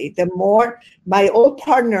wealthy. The more, my old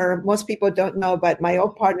partner, most people don't know, but my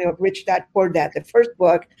old partner of Rich Dad Poor Dad, the first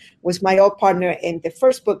book was my old partner, and the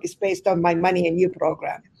first book is based on my Money and You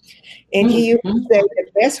program. And he used to say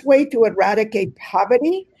the best way to eradicate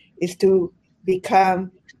poverty is to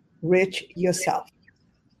become rich yourself.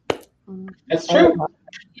 That's true.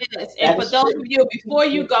 Yes, and for those of you, before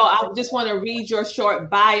you go, I just want to read your short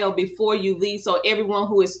bio before you leave, so everyone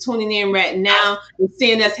who is tuning in right now and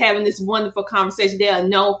seeing us having this wonderful conversation, they'll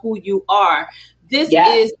know who you are. This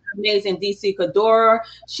is amazing DC Cordora.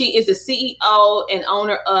 She is the CEO and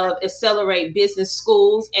owner of Accelerate Business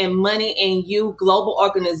Schools and Money and You Global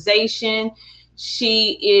Organization.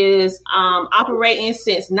 She is operating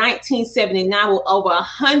since 1979 with over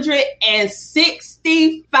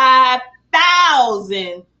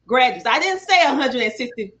 165,000 graduates. I didn't say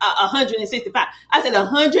 165. I said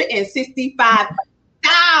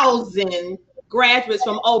 165,000 graduates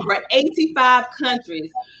from over 85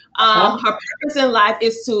 countries. Her purpose in life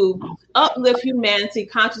is to uplift humanity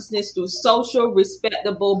consciousness through social,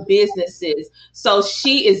 respectable businesses. So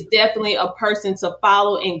she is definitely a person to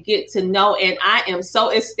follow and get to know. And I am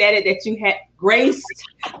so ecstatic that you had graced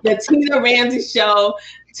the Tina Ramsay Show.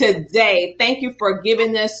 today. Thank you for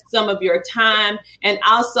giving us some of your time and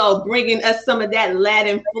also bringing us some of that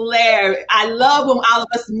Latin flair. I love when all of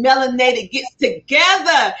us melanated gets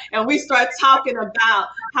together and we start talking about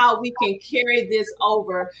how we can carry this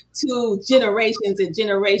over to generations and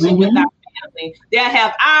generations with our family. They'll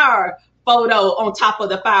have our photo on top of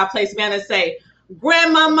the fireplace, man, and say,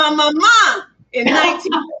 Grandma, Mama, Mama, in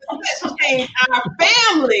 1956 changed our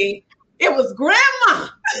family. It was Grandma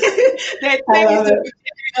that changed the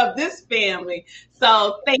trajectory of this family.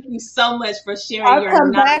 So thank you so much for sharing your knowledge. I'll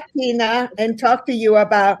come back, Tina, and talk to you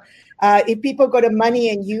about if people go to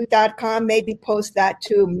moneyandyou.com, maybe post that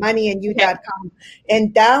to moneyandyou.com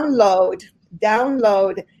and download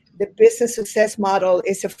the Business Success Model.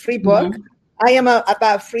 It's a free book. I am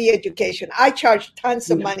about free education. I charge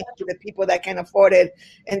tons of money to the people that can afford it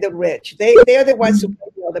and the rich. They're the ones who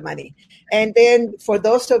pay all the money. And then for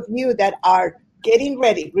those of you that are getting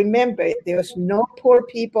ready, remember, there's no poor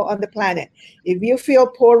people on the planet. If you feel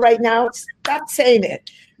poor right now, stop saying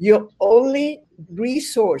it. You're only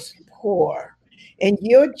resource poor. And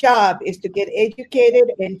your job is to get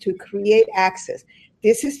educated and to create access.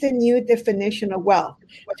 This is the new definition of wealth,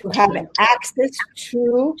 to have access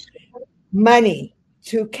to money,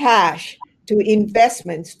 to cash, to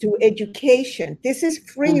investments, to education. This is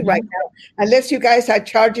free right now, unless you guys are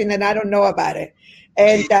charging and I don't know about it.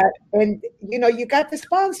 And you know, you got the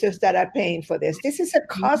sponsors that are paying for this. This is a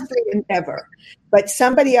costly endeavor, but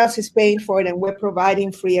somebody else is paying for it, and we're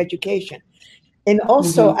providing free education. And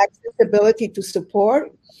also accessibility to support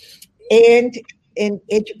and in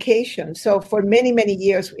education. So for many, many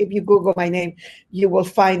years, if you Google my name, you will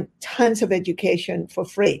find tons of education for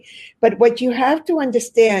free. But what you have to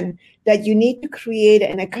understand that you need to create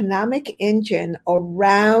an economic engine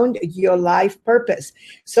around your life purpose.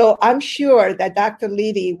 So I'm sure that Dr.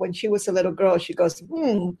 Liddy, when she was a little girl, she goes,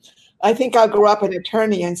 I think I'll grow up an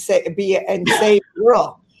attorney and save the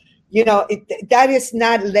world. You know, that is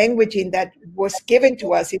not languaging that was given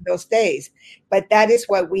to us in those days, but that is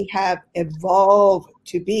what we have evolved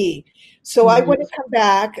to be. So I want to come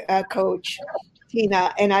back, Coach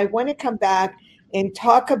Tina, and I want to come back and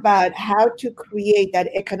talk about how to create that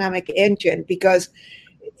economic engine, because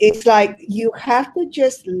it's like you have to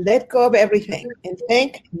just let go of everything and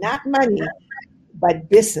think not money, but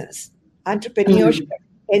business, entrepreneurship.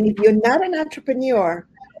 And if you're not an entrepreneur,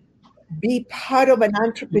 be part of an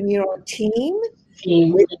entrepreneurial team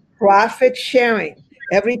with profit sharing.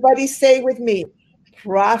 Everybody say with me,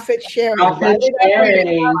 profit sharing.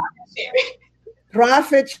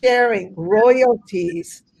 Profit sharing,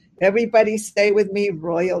 royalties. Everybody say with me,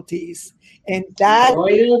 royalties. And that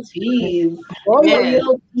royalties.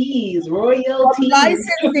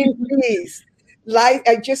 Licensing fees. Like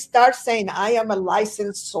I just start saying, I am a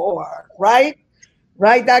licensor, right?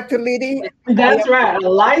 Right, Dr. Liddy? That's right. A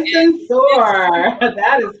licensor.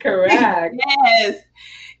 That is correct.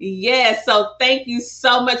 Yes. So thank you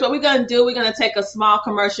so much. What we're going to do, we're going to take a small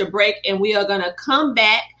commercial break, and we are going to come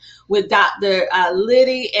back with Dr.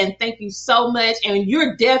 Liddy. And thank you so much. And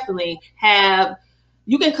you're definitely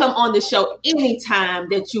you can come on the show anytime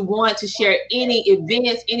that you want to share any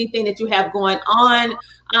events, anything that you have going on.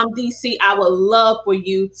 DC, I would love for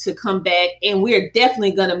you to come back, and we're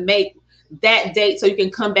definitely going to make that date so you can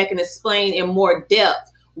come back and explain in more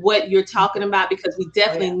depth what you're talking about, because we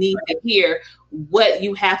definitely need to hear what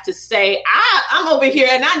you have to say. I'm over here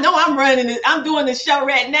and I know I'm doing the show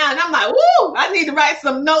right now, and I'm like, woo, I need to write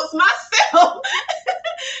some notes myself.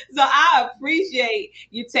 So I appreciate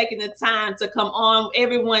you taking the time to come on.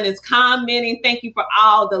 Everyone is commenting. Thank you for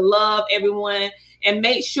all the love, everyone. And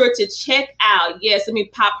make sure to check out, yes, let me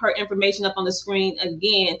pop her information up on the screen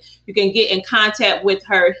again. You can get in contact with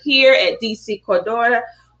her here at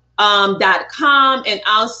DCCordora.com and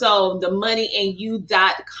also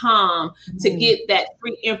themoneyandyou.com to get that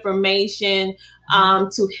free information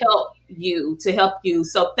to help you.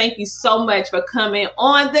 So thank you so much for coming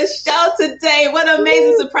on the show today. What an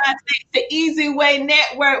amazing surprise. Thanks to Easy Way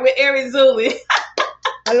Network with Ari Zuli.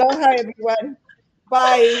 Aloha, everyone.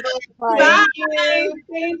 Bye. Bye.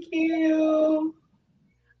 Thank you.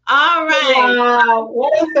 All right. Wow,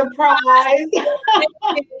 what a surprise.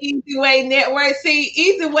 Easy Way Network. See,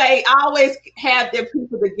 Easy Way always have their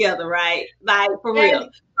people together, right? Like, for real.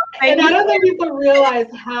 And I don't think people realize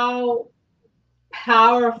how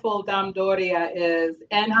powerful Dame Doria is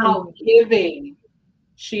and how giving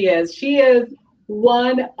she is. She is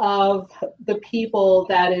one of the people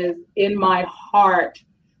that is in my heart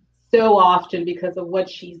so often because of what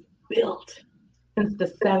she's built since the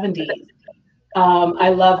 70s. I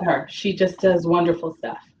love her. She just does wonderful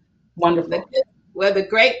stuff. Wonderful. Well, the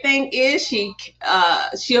great thing is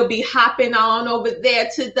she'll be hopping on over there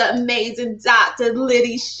to the amazing Dr.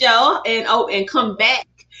 Liddy show and come back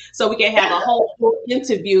so we can have a whole full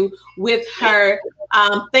interview with her.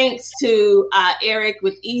 Thanks to Eric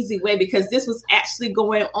with Easy Way, because this was actually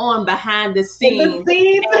going on behind the scenes.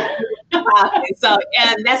 So,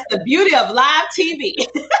 and that's the beauty of live TV.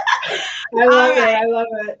 I love it. I love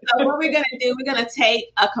it. So what we're going to do, we're going to take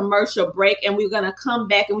a commercial break, and we're going to come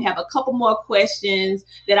back, and we have a couple more questions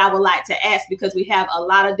that I would like to ask, because we have a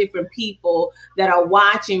lot of different people that are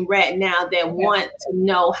watching right now that want to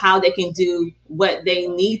know how they can do what they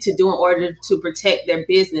need to do in order to protect their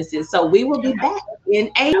businesses. So we will be back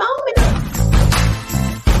in a moment.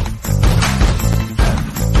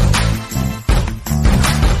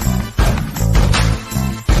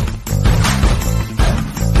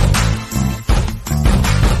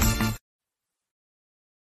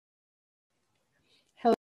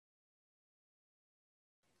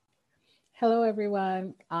 Hello,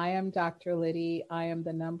 everyone. I am Dr. Liddy. I am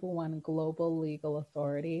the #1 global legal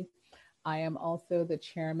authority. I am also the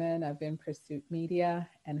chairman of In Pursuit Media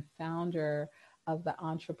and founder of the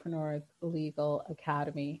Entrepreneurs Legal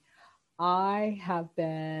Academy. I have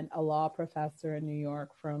been a law professor in New York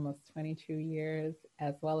for almost 22 years,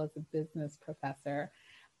 as well as a business professor.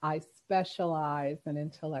 I specialize in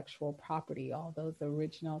intellectual property, all those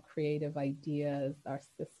original creative ideas, our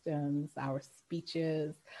systems, our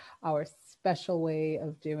speeches, our special way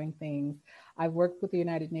of doing things. I've worked with the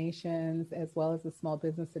United Nations as well as the Small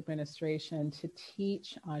Business Administration to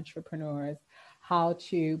teach entrepreneurs how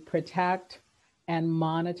to protect and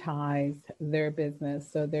monetize their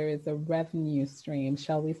business. So there is a revenue stream,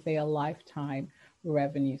 shall we say a lifetime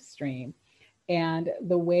revenue stream. And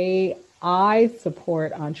the way I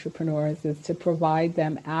support entrepreneurs is to provide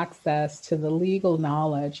them access to the legal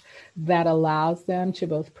knowledge that allows them to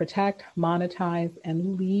both protect, monetize,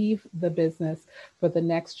 and leave the business for the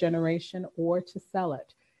next generation, or to sell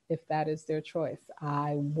it if that is their choice.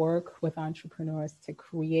 I work with entrepreneurs to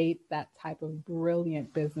create that type of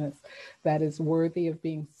brilliant business that is worthy of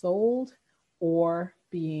being sold or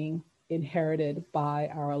being inherited by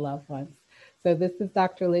our loved ones. So this is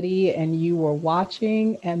Dr. Liddy, and you were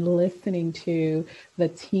watching and listening to the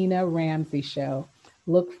Tina Ramsey Show.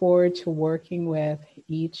 Look forward to working with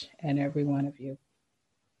each and every one of you.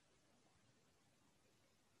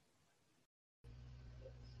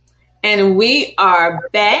 And we are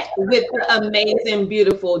back with the amazing,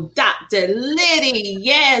 beautiful Dr. Liddy.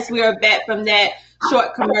 Yes, we are back from that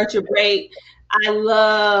short commercial break. I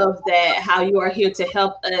love that, how you are here to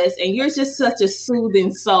help us, and you're just such a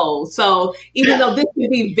soothing soul. So even though this can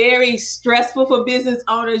be very stressful for business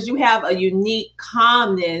owners, you have a unique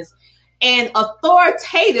calmness and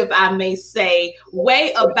authoritative, I may say,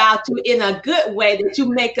 way about you, in a good way, that you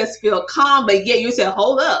make us feel calm, but yet you say,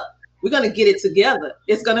 hold up, we're going to get it together.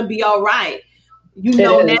 It's going to be all right. You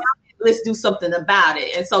know, now let's do something about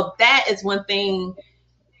it. And so that is one thing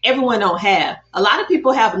everyone don't have. A lot of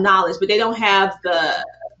people have knowledge, but they don't have the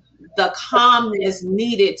calmness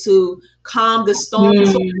needed to calm the storm,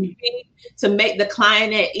 to make the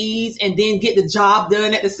client at ease, and then get the job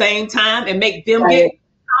done at the same time and make them get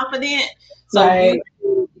confident. So you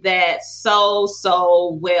do that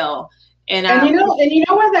so well. And you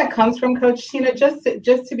know where that comes from, Coach Tina. Just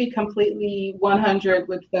to be completely 100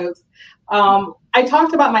 with folks. I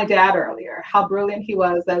talked about my dad earlier, how brilliant he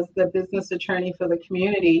was as the business attorney for the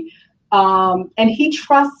community. And he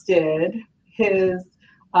trusted his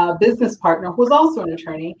business partner, who was also an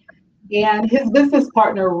attorney, and his business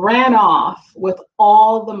partner ran off with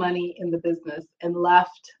all the money in the business and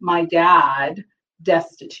left my dad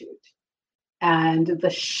destitute. And the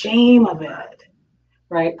shame of it,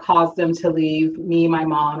 right, caused them to leave me, my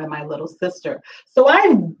mom, and my little sister. So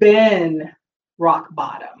I've been rock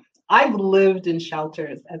bottom. I've lived in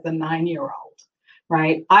shelters as a 9-year-old,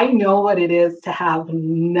 right? I know what it is to have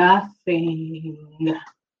nothing.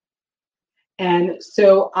 And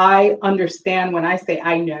so I understand when I say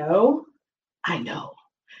I know.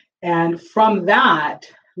 And from that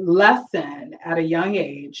lesson at a young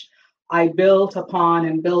age, I built upon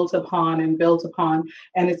and built upon and built upon.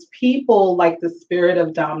 And it's people like the spirit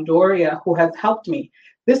of Dom Doria who has helped me.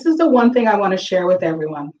 This is the one thing I want to share with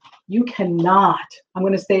everyone. You cannot, I'm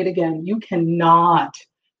going to say it again, you cannot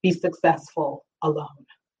be successful alone.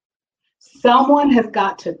 Someone has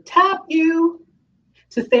got to tap you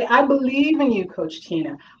to say, I believe in you, Coach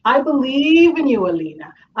Tina. I believe in you,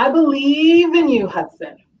 Alina. I believe in you,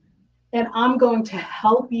 Hudson. And I'm going to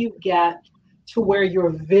help you get to where your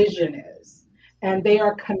vision is. And they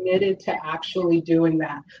are committed to actually doing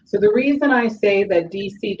that. So the reason I say that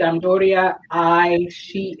DC Dom Doria,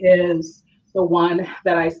 she is the one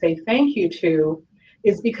that I say thank you to,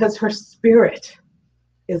 is because her spirit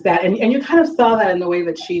is that, and you kind of saw that in the way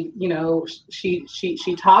that she, you know, she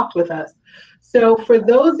talked with us. So for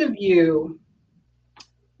those of you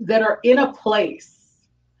that are in a place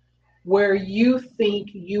where you think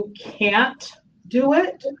you can't do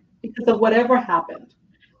it because of whatever happened,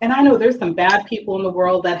 and I know there's some bad people in the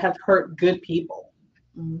world that have hurt good people.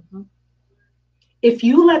 Mm-hmm. If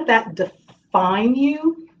you let that define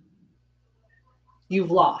you, you've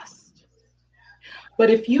lost. But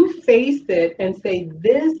if you face it and say,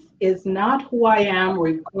 this is not who I am,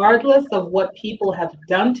 regardless of what people have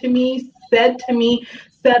done to me, said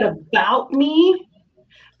about me,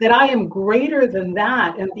 that I am greater than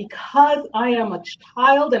that. And because I am a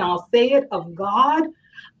child, and I'll say it, of God,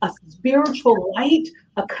 a spiritual light,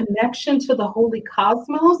 a connection to the holy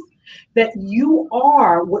cosmos, that you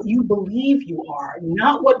are what you believe you are,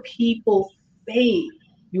 not what people say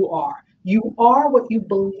you are. You are what you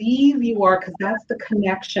believe you are, because that's the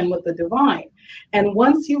connection with the divine. And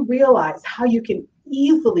once you realize how you can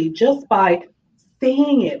easily, just by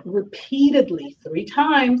saying it repeatedly 3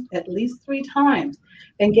 times, at least 3 times,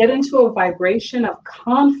 and get into a vibration of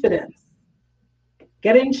confidence,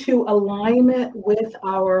 get into alignment with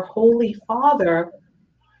our Holy Father,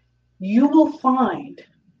 you will find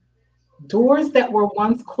doors that were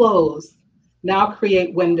once closed now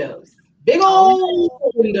create windows. Big old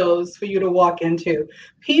windows for you to walk into.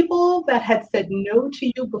 People that had said no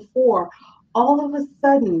to you before, all of a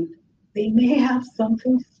sudden, they may have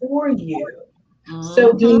something for you. Mm-hmm.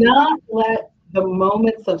 So do not let the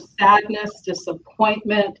moments of sadness,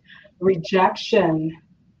 disappointment, rejection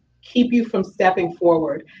keep you from stepping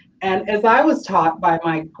forward. And as I was taught by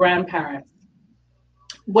my grandparents,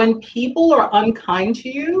 when people are unkind to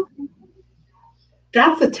you,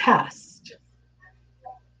 that's a test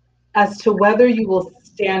as to whether you will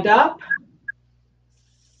stand up,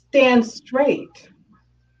 stand straight,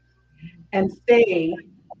 and say,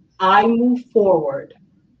 I move forward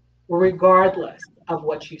regardless of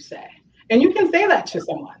what you say. And you can say that to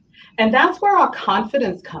someone. And that's where our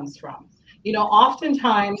confidence comes from. You know,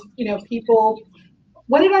 oftentimes, you know, people,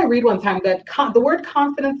 what did I read one time? That the word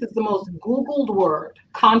confidence is the most Googled word.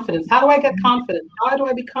 Confidence. How do I get confident? How do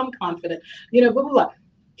I become confident? You know, blah, blah, blah.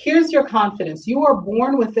 Here's your confidence. You are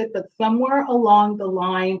born with it, but somewhere along the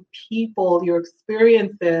line, people, your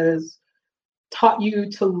experiences taught you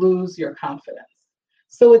to lose your confidence.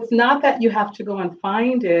 So it's not that you have to go and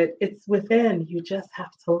find it. It's within. You just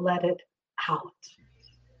have to let it out.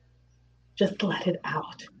 Just let it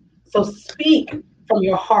out. So speak from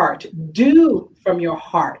your heart. Do from your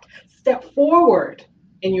heart. Step forward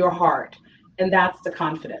in your heart. And that's the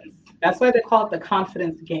confidence. That's why they call it the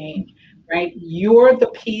confidence game. Right? You're the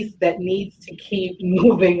piece that needs to keep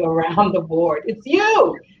moving around the board. It's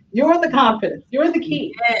you. You're the confidence. You're the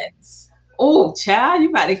key. Yes. Oh, child, you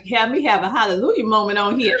about to have me have a hallelujah moment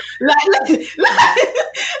on here.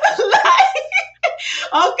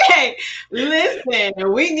 Okay, listen,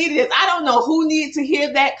 we need this. I don't know who needs to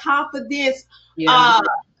hear that confidence. Yeah.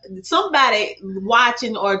 Somebody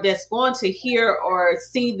watching or that's going to hear or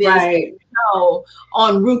see this show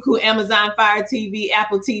on Roku, Amazon Fire TV,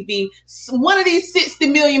 Apple TV, one of these 60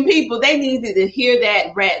 million people, they needed to hear that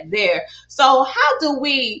right there. So how do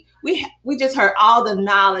we just heard all the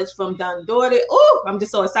knowledge from Dondori. Oh, I'm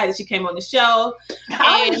just so excited she came on the show.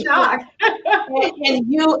 I'm shocked.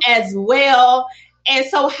 and you as well. And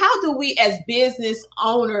so how do we as business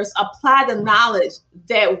owners apply the knowledge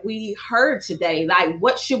that we heard today? Like,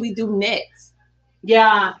 what should we do next?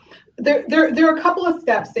 Yeah, there are a couple of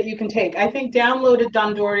steps that you can take. I think downloaded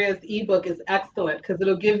Dondoria's ebook is excellent because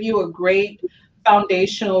it'll give you a great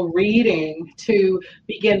foundational reading to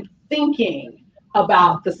begin thinking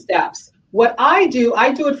about the steps. What I do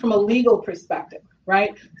it from a legal perspective.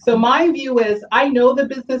 Right? So my view is, I know the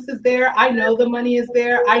business is there. I know the money is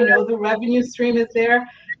there. I know the revenue stream is there.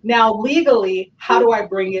 Now, legally, how do I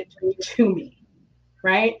bring it to me?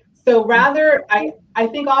 Right? So rather, I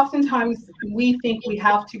think oftentimes we think we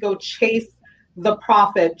have to go chase the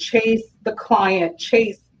profit, chase the client,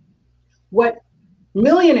 chase. What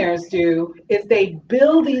millionaires do is they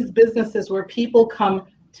build these businesses where people come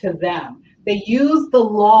to them. They use the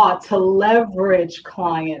law to leverage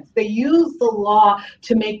clients. They use the law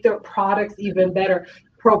to make their products even better.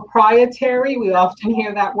 Proprietary, we often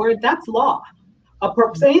hear that word, that's law.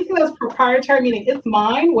 So anything that's proprietary, meaning it's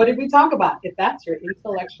mine, what did we talk about? If that's your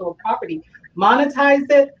intellectual property, monetize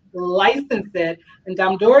it, license it. And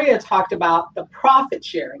Dondoria talked about the profit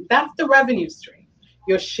sharing. That's the revenue stream.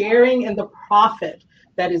 You're sharing in the profit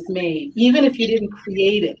that is made, even if you didn't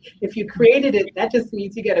create it. If you created it, that just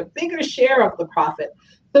means you get a bigger share of the profit.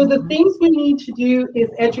 So the things we need to do is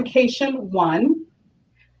education, one.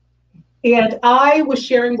 And I was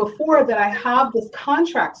sharing before that I have this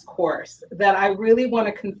contracts course that I really want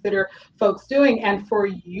to consider folks doing. And for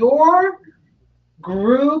your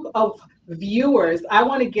group of viewers, I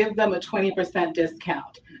want to give them a 20%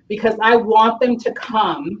 discount because I want them to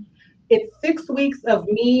come. It's 6 weeks of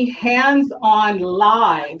me hands-on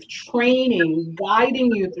live training,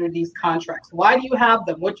 guiding you through these contracts. Why do you have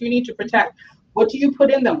them? What do you need to protect? What do you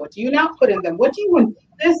put in them? What do you not put in them? What do you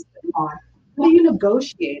insist on? How do you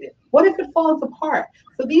negotiate it? What if it falls apart?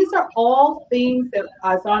 So these are all things that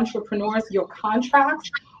as entrepreneurs, your contracts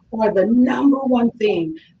are the number one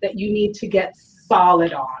thing that you need to get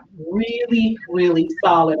solid on, really, really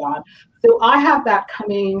solid on. So I have that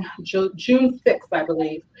coming June 6th, I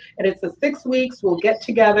believe. And it's a 6 weeks. We'll get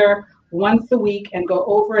together once a week and go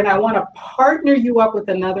over. And I want to partner you up with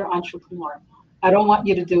another entrepreneur. I don't want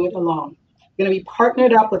you to do it alone. You're going to be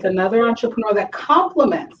partnered up with another entrepreneur that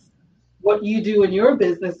complements what you do in your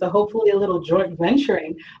business. So hopefully a little joint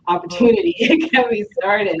venturing opportunity can be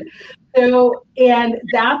started. So, and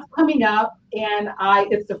that's coming up. And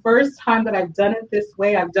it's the first time that I've done it this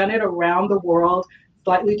way. I've done it around the world,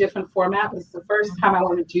 slightly different format. This is the first time I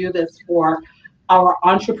want to do this for our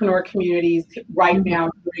entrepreneur communities right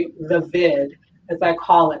now during the vid, as I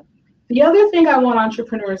call it. The other thing I want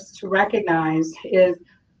entrepreneurs to recognize is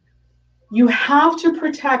you have to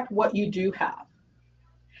protect what you do have.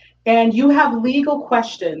 And you have legal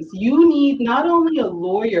questions. You need not only a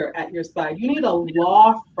lawyer at your side, you need a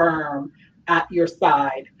law firm at your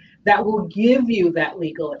side that will give you that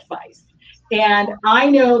legal advice. And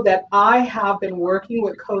I know that I have been working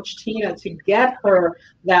with Coach Tina to get her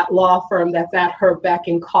that law firm that's at her beck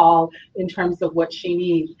and call in terms of what she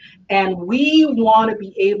needs. And we want to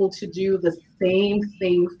be able to do the same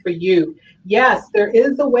thing for you. Yes, there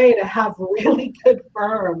is a way to have really good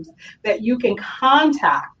firms that you can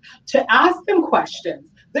contact to ask them questions.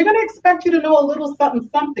 They're going to expect you to know a little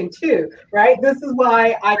something too, right? This is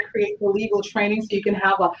why I create the legal training, so you can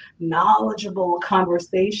have a knowledgeable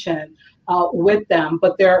conversation with them.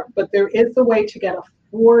 But there is a way to get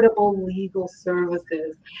affordable legal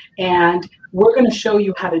services, and we're going to show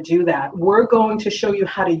you how to do that. We're going to show you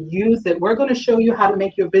how to use it. We're going to show you how to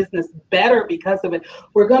make your business better because of it.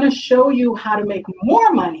 We're going to show you how to make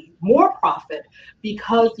more money, more profit,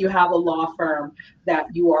 because you have a law firm that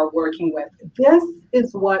you are working with. This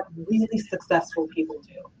is what really successful people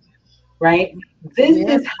do, right? This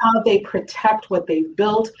is how they protect what they've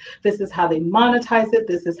built. This is how they monetize it.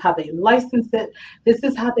 This is how they license it. This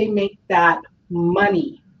is how they make that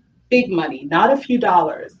money, big money, not a few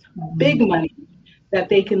dollars, big money that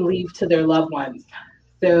they can leave to their loved ones.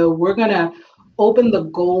 So we're going to open the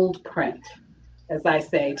gold print, as I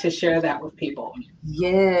say, to share that with people.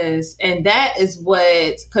 Yes. And that is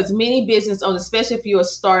what, because many business owners, especially if you're a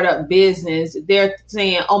startup business, they're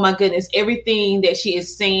saying, oh my goodness, everything that she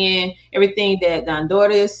is saying, everything that Don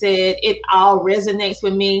Dorita said, it all resonates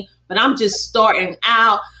with me, but I'm just starting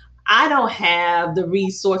out. I don't have the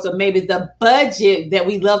resource or maybe the budget that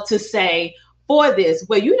we love to say for this.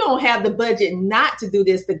 Well, you don't have the budget not to do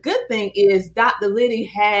this. The good thing is Dr. Liddy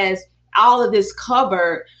has all of this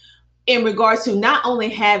covered in regards to not only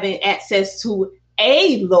having access to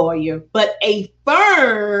a lawyer, but a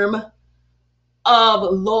firm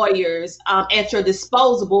of lawyers at your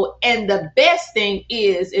disposal. And the best thing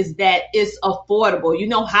is that it's affordable. You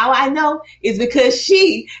know how I know? It's because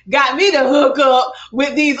she got me to hook up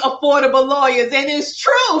with these affordable lawyers, and it's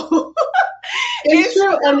true. It's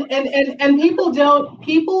true. And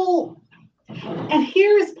people, and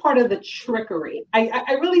here is part of the trickery.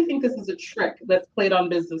 I really think this is a trick that's played on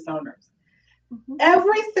business owners.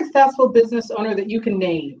 Every successful business owner that you can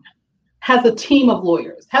name has a team of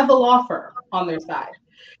lawyers, has a law firm on their side.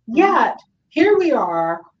 Yet, here we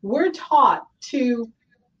are, we're taught to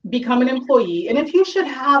become an employee. And if you should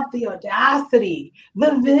have the audacity,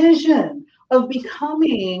 the vision of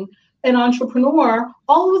becoming an entrepreneur,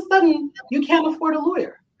 all of a sudden you can't afford a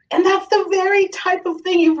lawyer. And that's the very type of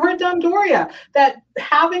thing you've heard Don Doria, that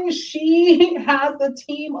she has a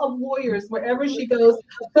team of lawyers wherever she goes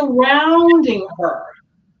surrounding her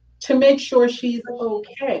to make sure she's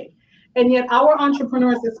okay. And yet our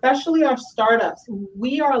entrepreneurs, especially our startups,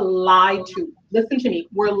 we are lied to. Listen to me.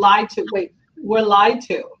 We're lied to,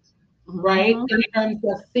 right? In terms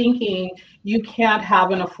of thinking you can't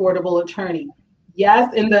have an affordable attorney.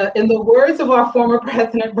 Yes, in the words of our former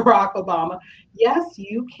President Barack Obama, yes,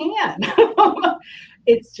 you can.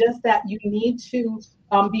 It's just that you need to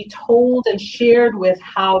be told and shared with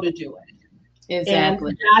how to do it.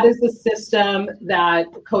 Exactly. And that is the system that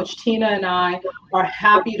Coach Tina and I are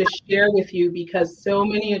happy to share with you, because so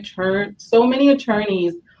many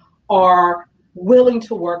attorneys are willing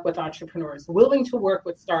to work with entrepreneurs, willing to work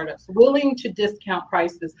with startups, willing to discount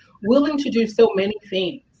prices, willing to do so many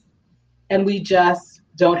things. And we just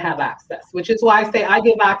don't have access, which is why I say I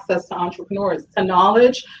give access to entrepreneurs, to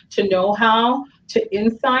knowledge, to know-how, to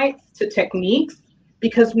insights, to techniques,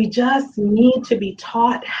 because we just need to be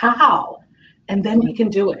taught how. And then we can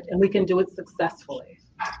do it, and we can do it successfully.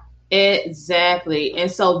 Exactly. And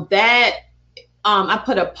so that I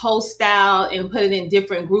put a post out and put it in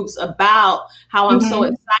different groups about how I'm so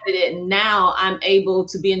excited that now I'm able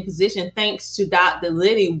to be in position, thanks to Dr.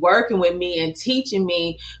 Liddy working with me and teaching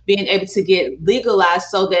me, being able to get legalized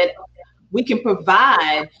so that we can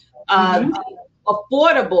provide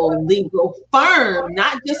affordable legal firm,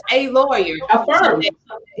 not just a lawyer. A firm.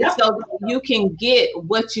 So you can get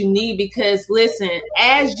what you need, because listen,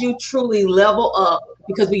 as you truly level up,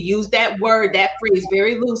 because we use that word, that phrase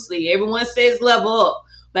very loosely. Everyone says level up,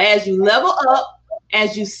 but as you level up,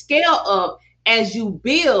 as you scale up, as you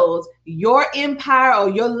build your empire or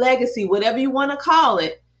your legacy, whatever you want to call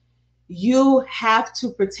it, you have to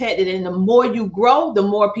protect it. And the more you grow, the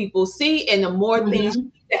more people see, and the more things you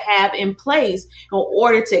need to have in place in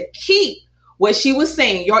order to keep what she was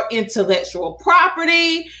saying, your intellectual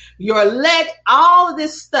property, your all of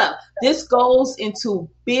this stuff. This goes into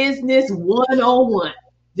business 101.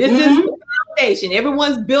 This is the foundation.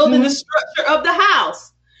 Everyone's building the structure of the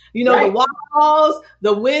house. You know, the walls,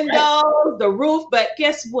 the windows, the roof. But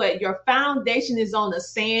guess what? Your foundation is on the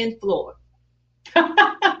sand floor.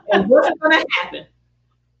 And what's going to happen?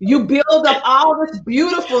 You build up all this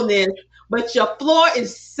beautifulness, but your floor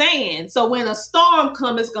is sand. So when a storm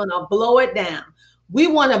comes, it's going to blow it down. We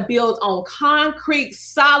want to build on concrete,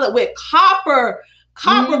 solid, with copper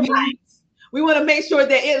pipes. We want to make sure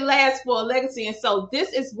that it lasts for a legacy. And so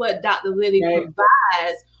this is what Dr. Liddy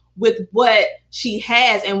provides with what she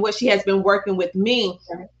has and what she has been working with me.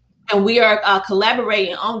 And we are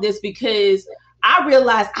collaborating on this, because I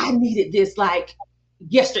realized I needed this like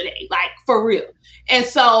yesterday, like for real. And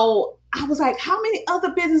so I was like, how many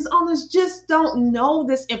other business owners just don't know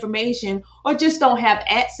this information or just don't have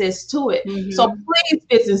access to it? So please,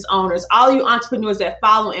 business owners, all you entrepreneurs that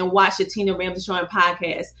follow and watch the Tina Ramsay Show and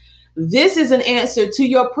podcast, this is an answer to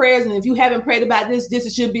your prayers. And if you haven't prayed about this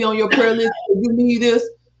should be on your prayer list. If you need this,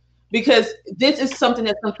 because this is something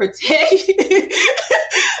that's going to protect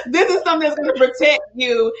this is something that's going to protect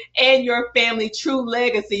you and your family true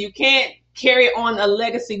legacy. You can't carry on a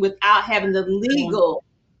legacy without having the legal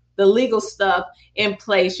stuff in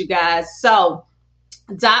place, you guys. So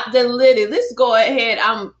Dr. Liddy, let's go ahead.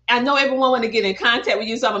 I know everyone want to get in contact with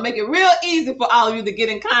you, so I'm gonna make it real easy for all of you to get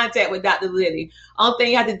in contact with Dr. Liddy. Only thing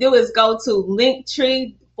you have to do is go to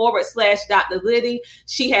Linktree/Dr. Liddy.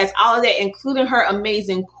 She has all of that, including her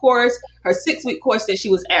amazing course, her 6-week course that she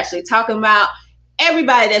was actually talking about.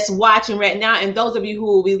 Everybody that's watching right now, and those of you who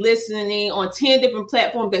will be listening on 10 different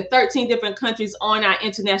platforms in 13 different countries on our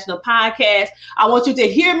international podcast, I want you to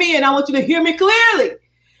hear me, and I want you to hear me clearly.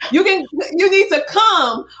 You need to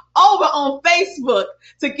come over on Facebook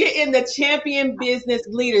to get in the Champion Business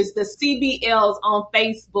Leaders, the CBLs on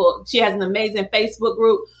Facebook. She has an amazing Facebook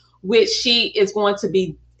group, which she is going to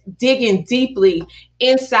be digging deeply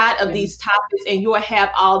inside of these topics, and you'll have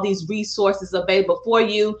all these resources available for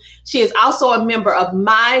you. She is also a member of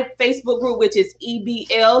my Facebook group, which is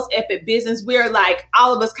EBLs, Epic Business. We're like,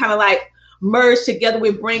 all of us kind of like merged together.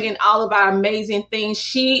 We're bringing all of our amazing things.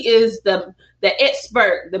 She is the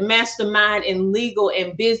expert, the mastermind in legal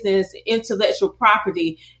and business, intellectual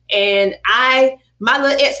property. And my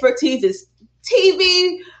little expertise is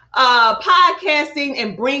TV, podcasting,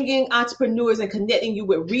 and bringing entrepreneurs and connecting you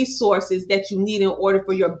with resources that you need in order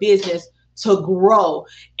for your business to grow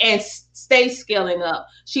and stay scaling up.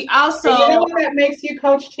 She also... And you know what that makes you,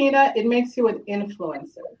 Coach Tina? It makes you an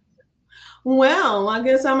influencer. Well, I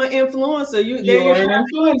guess I'm an influencer. You're an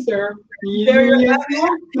influencer. There you go.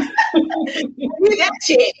 That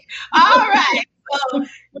chick. All right. So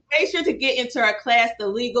make sure to get into our class, the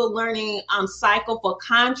legal learning cycle for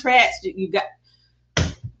contracts.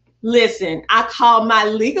 Listen, I called my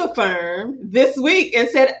legal firm this week and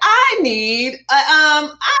said, I need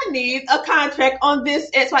a contract on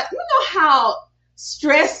this. It's like, you know how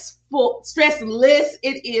stressless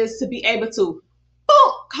it is to be able to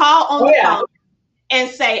call on the phone and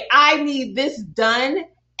say, I need this done,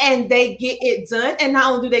 and they get it done. And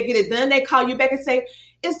not only do they get it done, they call you back and say,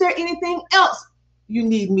 is there anything else you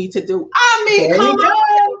need me to do? I mean, come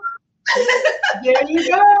on. There you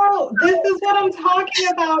go. This is what I'm talking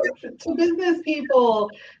about to business people,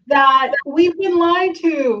 that we've been lied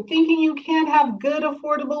to, thinking you can't have good,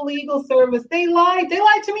 affordable legal service. They lied. They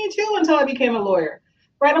lied to me too until I became a lawyer,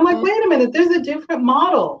 right? I'm like, wait a minute, there's a different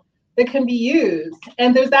model that can be used.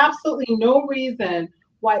 And there's absolutely no reason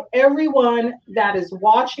why everyone that is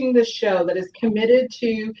watching this show, that is committed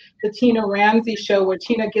to the Tina Ramsey Show, where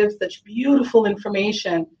Tina gives such beautiful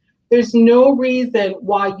information, there's no reason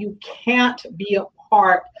why you can't be a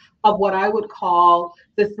part of what I would call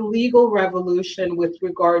this legal revolution with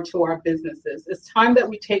regard to our businesses. It's time that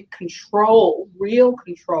we take control, real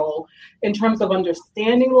control, in terms of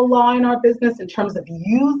understanding the law in our business, in terms of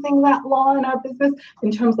using that law in our business,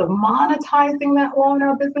 in terms of monetizing that law in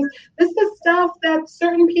our business. This is stuff that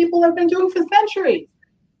certain people have been doing for centuries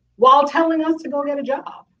while telling us to go get a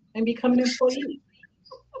job and become an employee.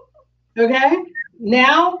 Okay?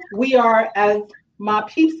 Now we are, as my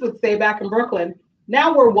peeps would say back in Brooklyn,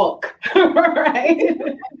 now we're woke, right?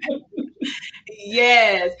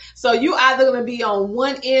 Yes. So you either going to be on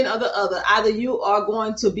one end or the other. Either you are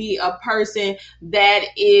going to be a person that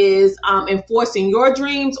is enforcing your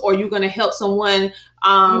dreams, or you're going to help someone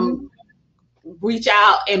reach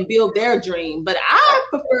out and build their dream. But I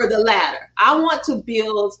prefer the latter. I want to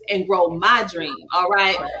build and grow my dream. All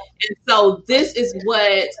right. And so this is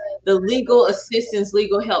what the legal assistance,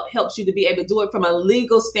 legal help helps you to be able to do it from a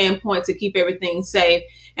legal standpoint to keep everything safe.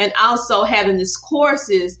 And also having these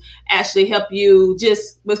courses actually help you,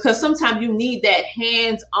 just because sometimes you need that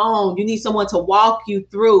hands-on. You need someone to walk you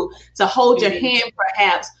through, to hold your hand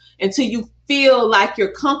perhaps until you feel like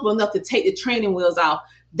you're comfortable enough to take the training wheels off.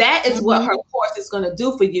 That is what her course is going to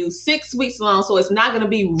do for you. 6 weeks long, so it's not going to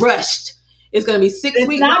be rushed. It's going to be 6 weeks.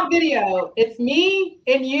 It's not video. It's me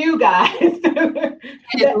and you guys. And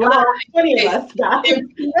it's live. 20 of us guys.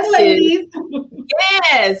 Ladies.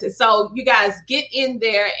 Yes. So you guys get in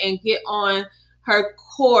there and get on her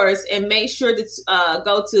course, and make sure to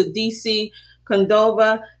go to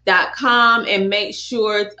dccondova.com and make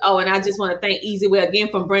sure. Oh, and I just want to thank EasyWay again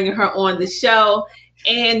for bringing her on the show.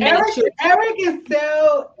 And Eric is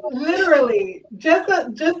so literally just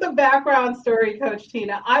a background story, Coach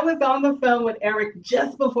Tina. I was on the phone with Eric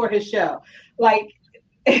just before his show, like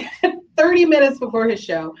 30 minutes before his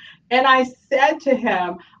show. And I said to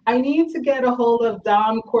him, I need to get a hold of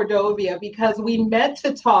Dom Cordovia because we meant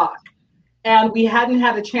to talk and we hadn't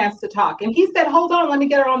had a chance to talk. And he said, hold on, let me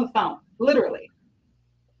get her on the phone, literally.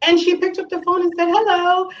 And she picked up the phone and said,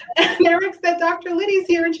 hello. And Eric said, Dr. Liddy's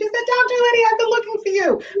here. And she said, Dr. Liddy, I've been looking for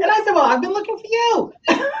you. And I said, well, I've been looking for you.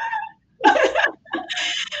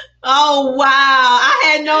 Oh, wow. I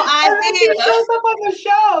had no idea. She shows up on the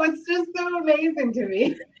show. It's just so amazing to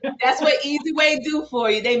me. That's what EasyWay do for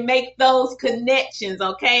you. They make those connections,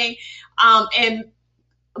 okay? And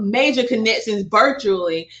major connections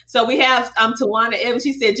virtually. So we have Tawana Evans.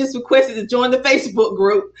 She said just requested to join the Facebook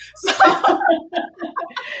group. So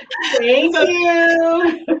thank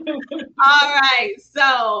you. All right.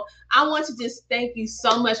 So I want to just thank you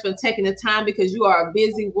so much for taking the time, because you are a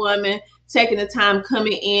busy woman, taking the time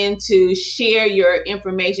coming in to share your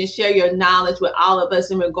information, share your knowledge with all of us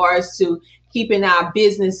in regards to keeping our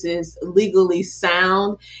businesses legally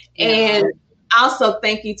sound. Yeah. And also,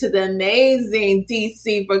 thank you to the amazing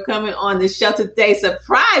DC for coming on the show today,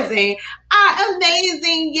 surprising our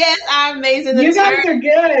amazing You guys are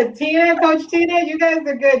good. Tina, Coach Tina, you guys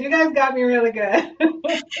are good. You guys got me really good.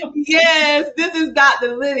 Yes, this is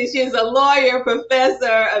Dr. Liddy. She is a lawyer,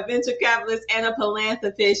 professor, a venture capitalist, and a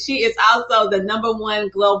philanthropist. She is also the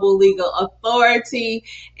 #1 global legal authority,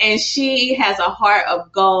 and she has a heart of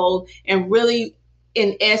gold and really,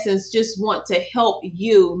 in essence, just want to help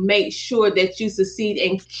you make sure that you succeed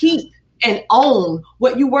and keep and own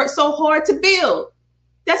what you work so hard to build.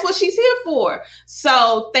 That's what she's here for.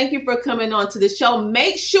 So thank you for coming on to the show.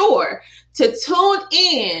 Make sure to tune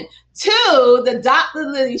in to the Dr.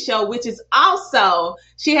 Liddy Show, which is also,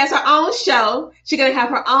 she has her own show. She's going to have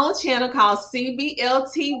her own channel called CBL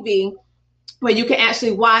TV, where you can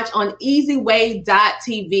actually watch on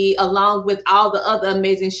EasyWay.tv, along with all the other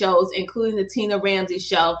amazing shows, including the Tina Ramsey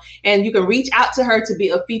Show. And you can reach out to her to be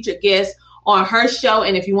a featured guest on her show.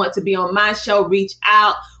 And if you want to be on my show, reach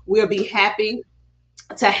out. We'll be happy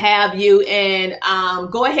to have you. And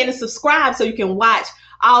go ahead and subscribe so you can watch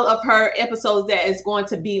all of her episodes that is going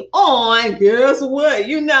to be on, guess what?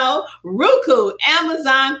 Roku,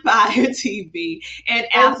 Amazon Fire TV, and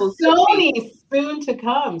Apple Sony TV. Soon to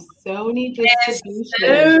come. Sony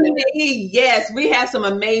distribution. Yes, we have some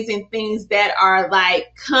amazing things that are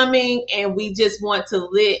like coming, and we just want to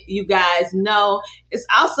let you guys know. It's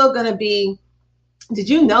also going to be Did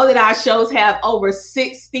you know that our shows have over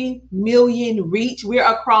 60 million reach? We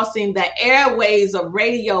are crossing the airways of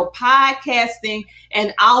radio, podcasting,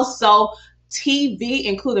 and also TV,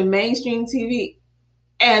 including mainstream TV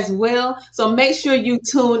as well. So make sure you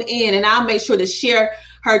tune in, and I'll make sure to share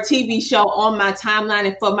her TV show on my timeline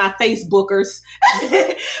and for my Facebookers.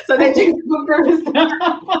 So that you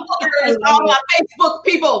all my Facebook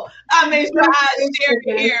people, I make sure I share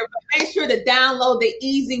it here. But make sure to download the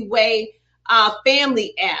Easy Way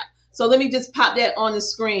family app. So let me just pop that on the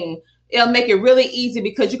screen. It'll make it really easy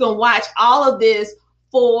because you can watch all of this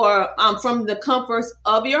for from the comforts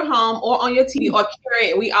of your home or on your TV or carry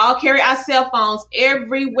it. We all carry our cell phones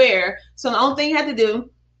everywhere. So the only thing you have to do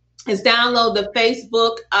is download the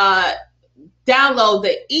Facebook, download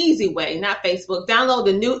the Easy Way, not Facebook, download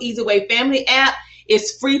the new Easy Way family app.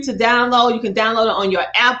 It's free to download. You can download it on your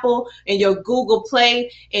Apple and your Google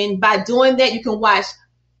Play. And by doing that, you can watch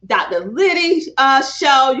Dr. Liddy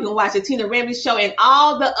show. You can watch the Tina Ramsey show and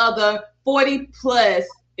all the other 40 plus,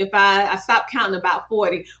 if I stopped counting, about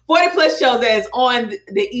 40 plus shows that is on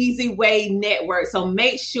the Easy Way network. So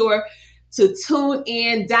make sure to tune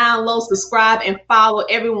in, download, subscribe, and follow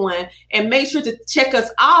everyone. And make sure to check us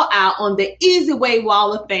all out on the Easy Way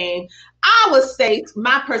Wall of Fame. I would say,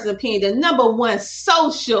 my personal opinion, the number one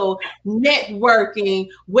social networking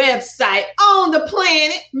website on the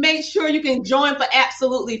planet. Make sure you can join for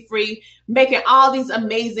absolutely free, making all these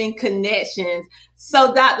amazing connections.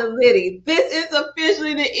 So, Dr. Liddy, this is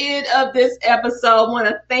officially the end of this episode. I want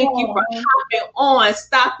to thank you for hopping on,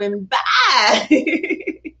 stopping by.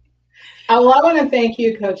 I want to thank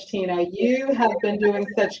you, Coach Tina. You have been doing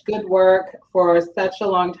such good work for such a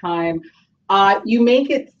long time. You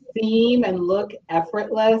make it seem and look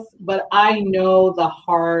effortless, but I know the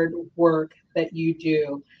hard work that you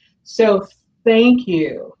do. So thank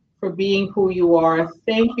you for being who you are.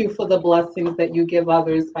 Thank you for the blessings that you give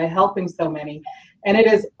others by helping so many. And it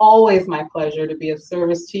is always my pleasure to be of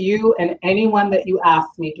service to you and anyone that you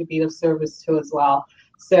ask me to be of service to as well.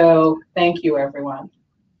 So thank you, everyone.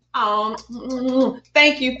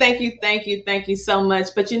 Thank you so much.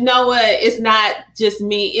 But you know what? It's not just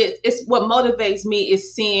me. It's what motivates me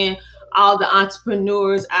is seeing all the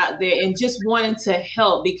entrepreneurs out there and just wanting to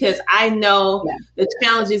help, because I know the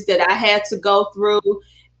challenges that I had to go through,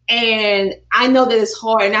 and I know that it's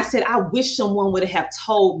hard. And I said, I wish someone would have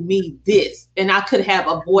told me this, and I could have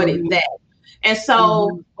avoided that. And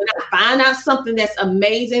so when I find out something that's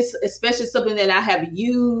amazing, especially something that I have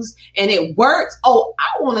used and it works, I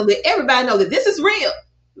want to let everybody know that this is real.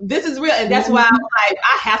 This is real. And that's why I'm like,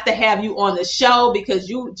 I have to have you on the show, because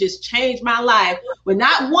you just changed my life with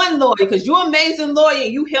not one lawyer, because you're an amazing lawyer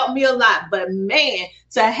and you helped me a lot. But man,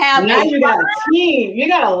 to have now you got a team, you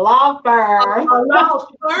got a law firm. A law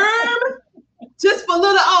firm just for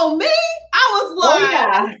little old me. I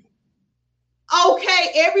was like,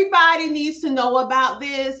 okay, everybody needs to know about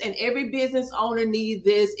this, and every business owner needs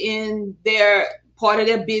this in their part of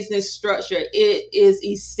their business structure. It is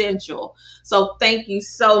essential. So thank you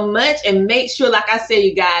so much. And make sure, like I said,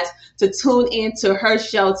 you guys, to tune into her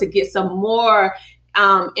show to get some more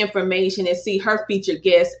information and see her featured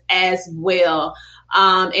guests as well,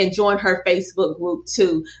 and join her Facebook group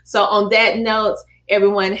too. So on that note,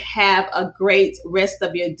 everyone have a great rest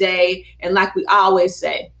of your day. And like we always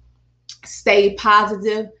say, stay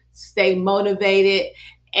positive, stay motivated,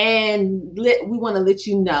 and we want to let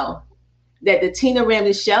you know that the Tina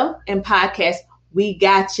Ramsey Show and podcast, we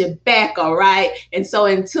got your back, all right? And so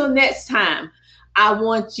until next time, I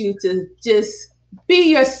want you to just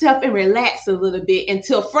be yourself and relax a little bit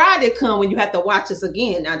until Friday come when you have to watch us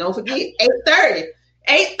again. Now, don't forget, 8:30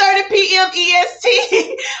 p.m.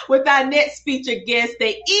 EST with our next featured guest,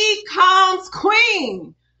 the E-Comms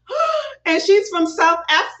Queen. And she's from South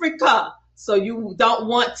Africa, so you don't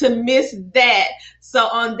want to miss that. So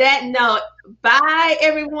on that note, bye,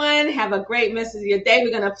 everyone. Have a great rest of your day.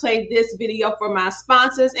 We're going to play this video for my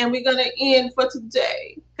sponsors, and we're going to end for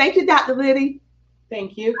today. Thank you, Dr. Liddy.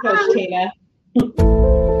 Thank you, Coach Tina.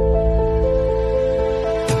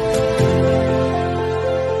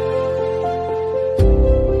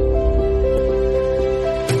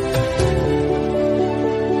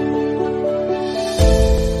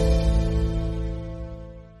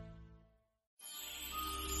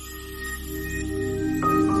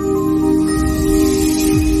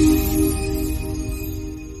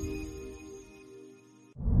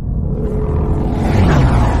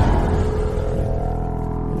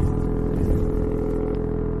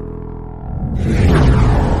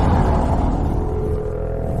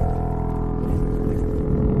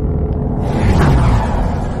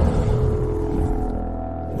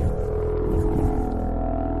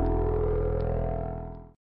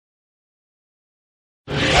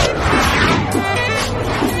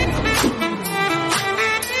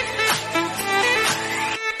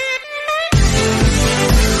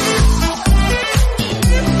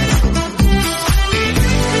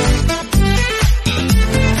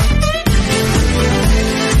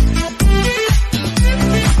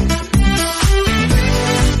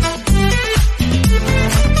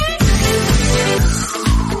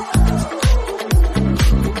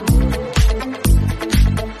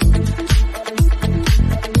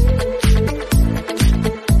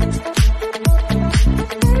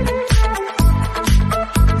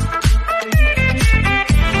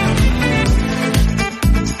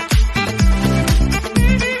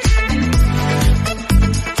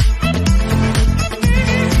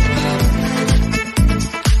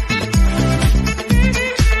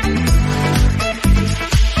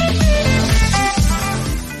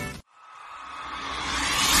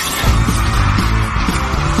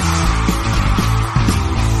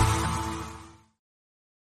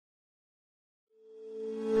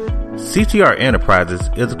 CTR Enterprises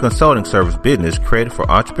is a consulting service business created for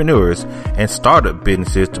entrepreneurs and startup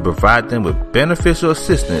businesses to provide them with beneficial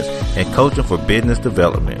assistance and coaching for business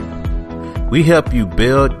development. We help you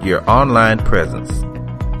build your online presence.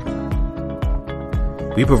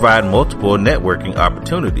 We provide multiple networking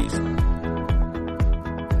opportunities.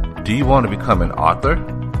 Do you want to become an author?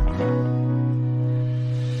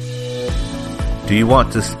 Do you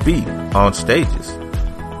want to speak on stages?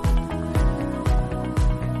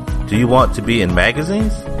 Do you want to be in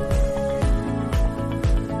magazines?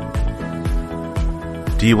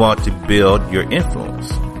 Do you want to build your influence?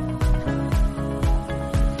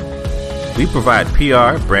 We provide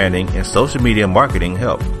PR, branding, and social media marketing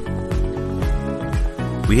help.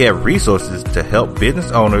 We have resources to help business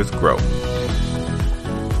owners grow.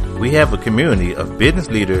 We have a community of business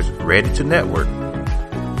leaders ready to network.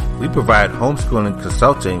 We provide homeschooling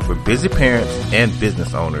consulting for busy parents and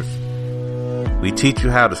business owners. We teach you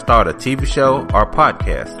how to start a TV show or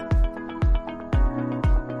podcast.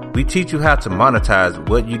 We teach you how to monetize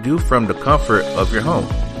what you do from the comfort of your home.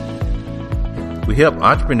 We help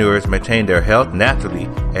entrepreneurs maintain their health naturally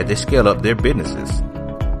as they scale up their businesses.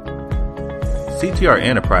 CTR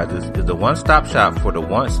Enterprises is the one-stop shop for the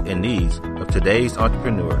wants and needs of today's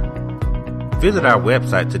entrepreneur. Visit our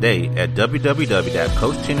website today at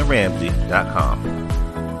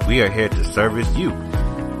www.CoachTinaRamsey.com. We are here to service you.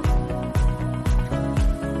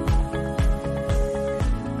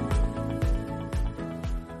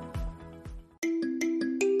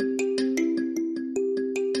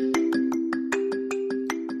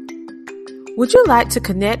 Would you like to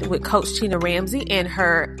connect with Coach Tina Ramsey and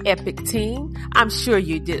her epic team? I'm sure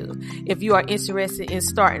you do. If you are interested in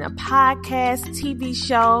starting a podcast, TV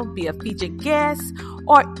show, be a featured guest,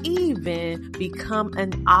 or even become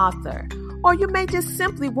an author, or you may just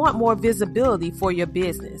simply want more visibility for your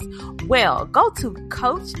business. Well, go to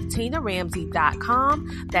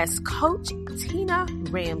CoachTinaRamsey.com. That's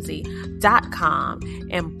CoachTinaRamsey.com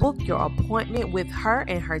and book your appointment with her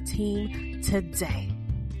and her team today.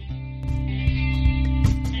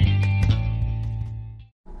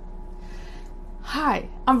 Hi,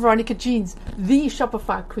 I'm Veronica Jeans, the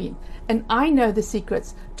Shopify Queen, and I know the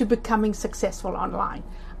secrets to becoming successful online.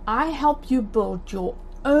 I help you build your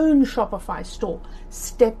own Shopify store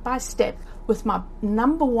step by step with my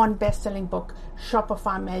 #1 best-selling book,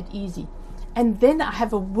 Shopify Made Easy. And then I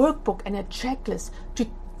have a workbook and a checklist to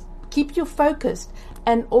keep you focused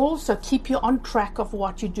and also keep you on track of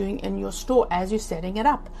what you're doing in your store as you're setting it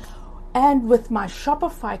up. And with my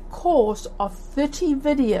Shopify course of 30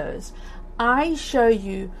 videos, I show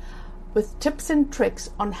you with tips and tricks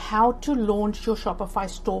on how to launch your Shopify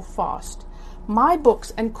store fast. My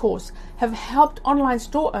books and course have helped online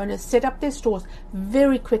store owners set up their stores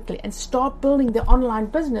very quickly and start building their online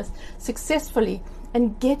business successfully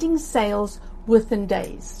and getting sales within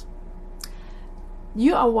days.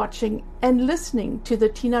 You are watching and listening to The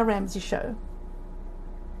Tina Ramsey Show.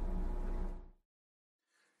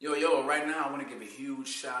 Yo, right now I want to give a huge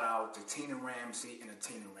shout out to Tina Ramsey and The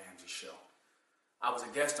Tina Ramsey Show. I was a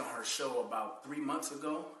guest on her show about 3 months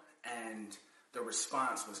ago, and the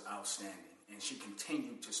response was outstanding. And she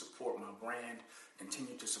continued to support my brand,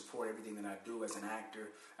 continued to support everything that I do as an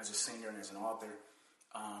actor, as a singer, and as an author.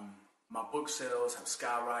 My book sales have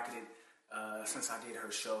skyrocketed since I did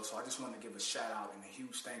her show, so I just want to give a shout out and a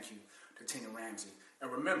huge thank you to Tina Ramsey.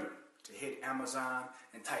 And remember to hit Amazon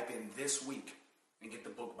and type in "this week" and get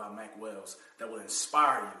the book by Mac Wells that will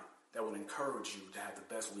inspire you, that will encourage you to have the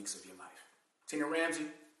best weeks of your life. Tina Ramsey,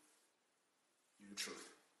 you the truth.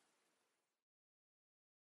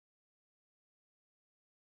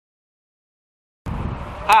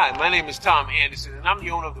 Hi, my name is Tom Anderson, and I'm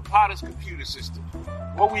the owner of the Potters Computer Systems.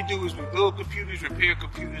 What we do is we build computers, repair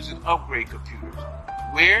computers, and upgrade computers.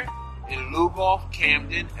 Where? In Lugoff,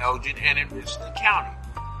 Camden, Elgin, and in Richland County.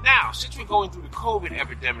 Now, since we're going through the COVID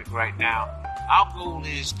epidemic right now, our goal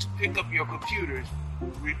is to pick up your computers,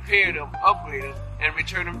 repair them, upgrade them, and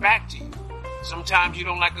return them back to you. Sometimes you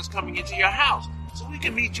don't like us coming into your house, so we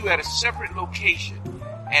can meet you at a separate location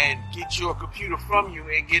and get your computer from you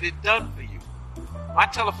and get it done for you. My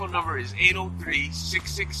telephone number is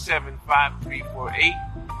 803-667-5348,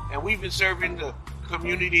 and we've been serving the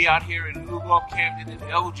community out here in Lugoff, Camden, and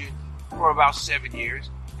Elgin for about 7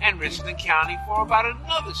 years, and Richland County for about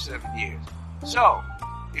another 7 years. So,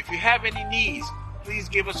 if you have any needs, please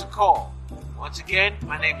give us a call. Once again,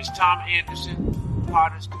 my name is Tom Anderson,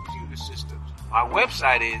 Potters Computer Systems. My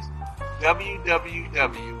website is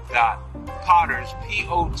www.potters,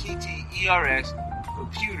 P-O-T-T-E-R-S,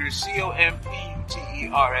 computers,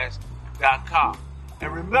 C-O-M-P-U-T-E-R-S.com.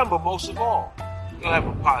 And remember, most of all, you'll have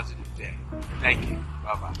a positive day. Thank you.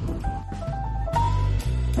 Bye-bye.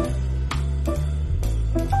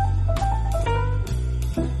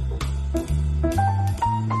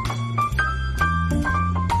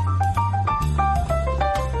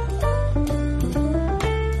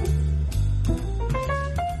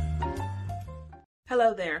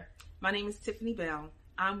 Hello there. My name is Tiffany Bell.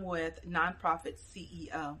 I'm with Nonprofit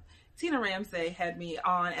CEO. Tina Ramsey had me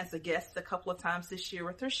on as a guest a couple of times this year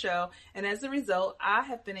with her show, and as a result, I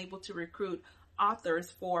have been able to recruit authors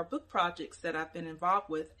for book projects that I've been involved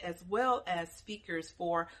with, as well as speakers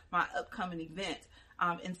for my upcoming event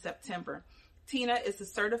in September. Tina is a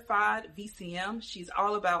certified VCM. She's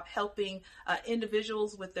all about helping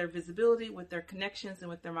individuals with their visibility, with their connections, and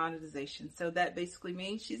with their monetization. So that basically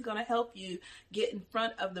means she's going to help you get in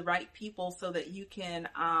front of the right people so that you can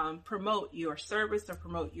promote your service or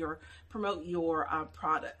promote your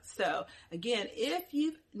product. So again, if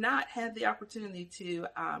you've not had the opportunity to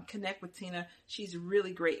connect with Tina, she's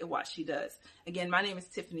really great at what she does. Again, my name is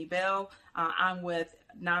Tiffany Bell. I'm with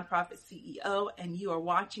Nonprofit CEO, and you are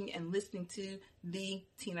watching and listening to The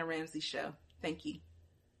Tina Ramsey Show. Thank you.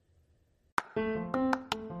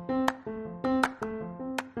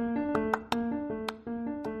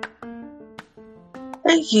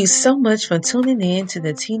 Thank you so much for tuning in to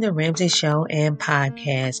the Tina Ramsey Show and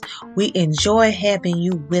podcast. We enjoy having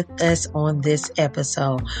you with us on this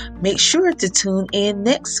episode. Make sure to tune in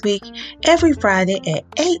next week, every Friday at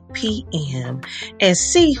 8 p.m. and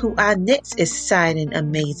see who our next exciting,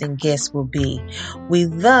 amazing guest will be. We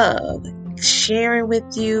love sharing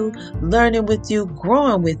with you, learning with you,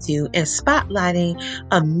 growing with you, and spotlighting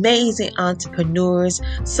amazing entrepreneurs,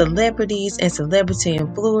 celebrities, and celebrity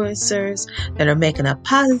influencers that are making a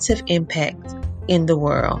positive impact in the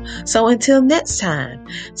world. So until next time,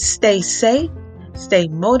 stay safe, stay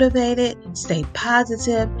motivated, stay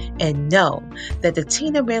positive, and know that the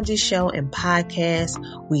Tina Ramsey Show and podcast,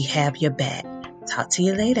 we have your back. Talk to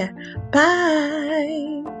you later.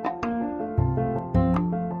 Bye.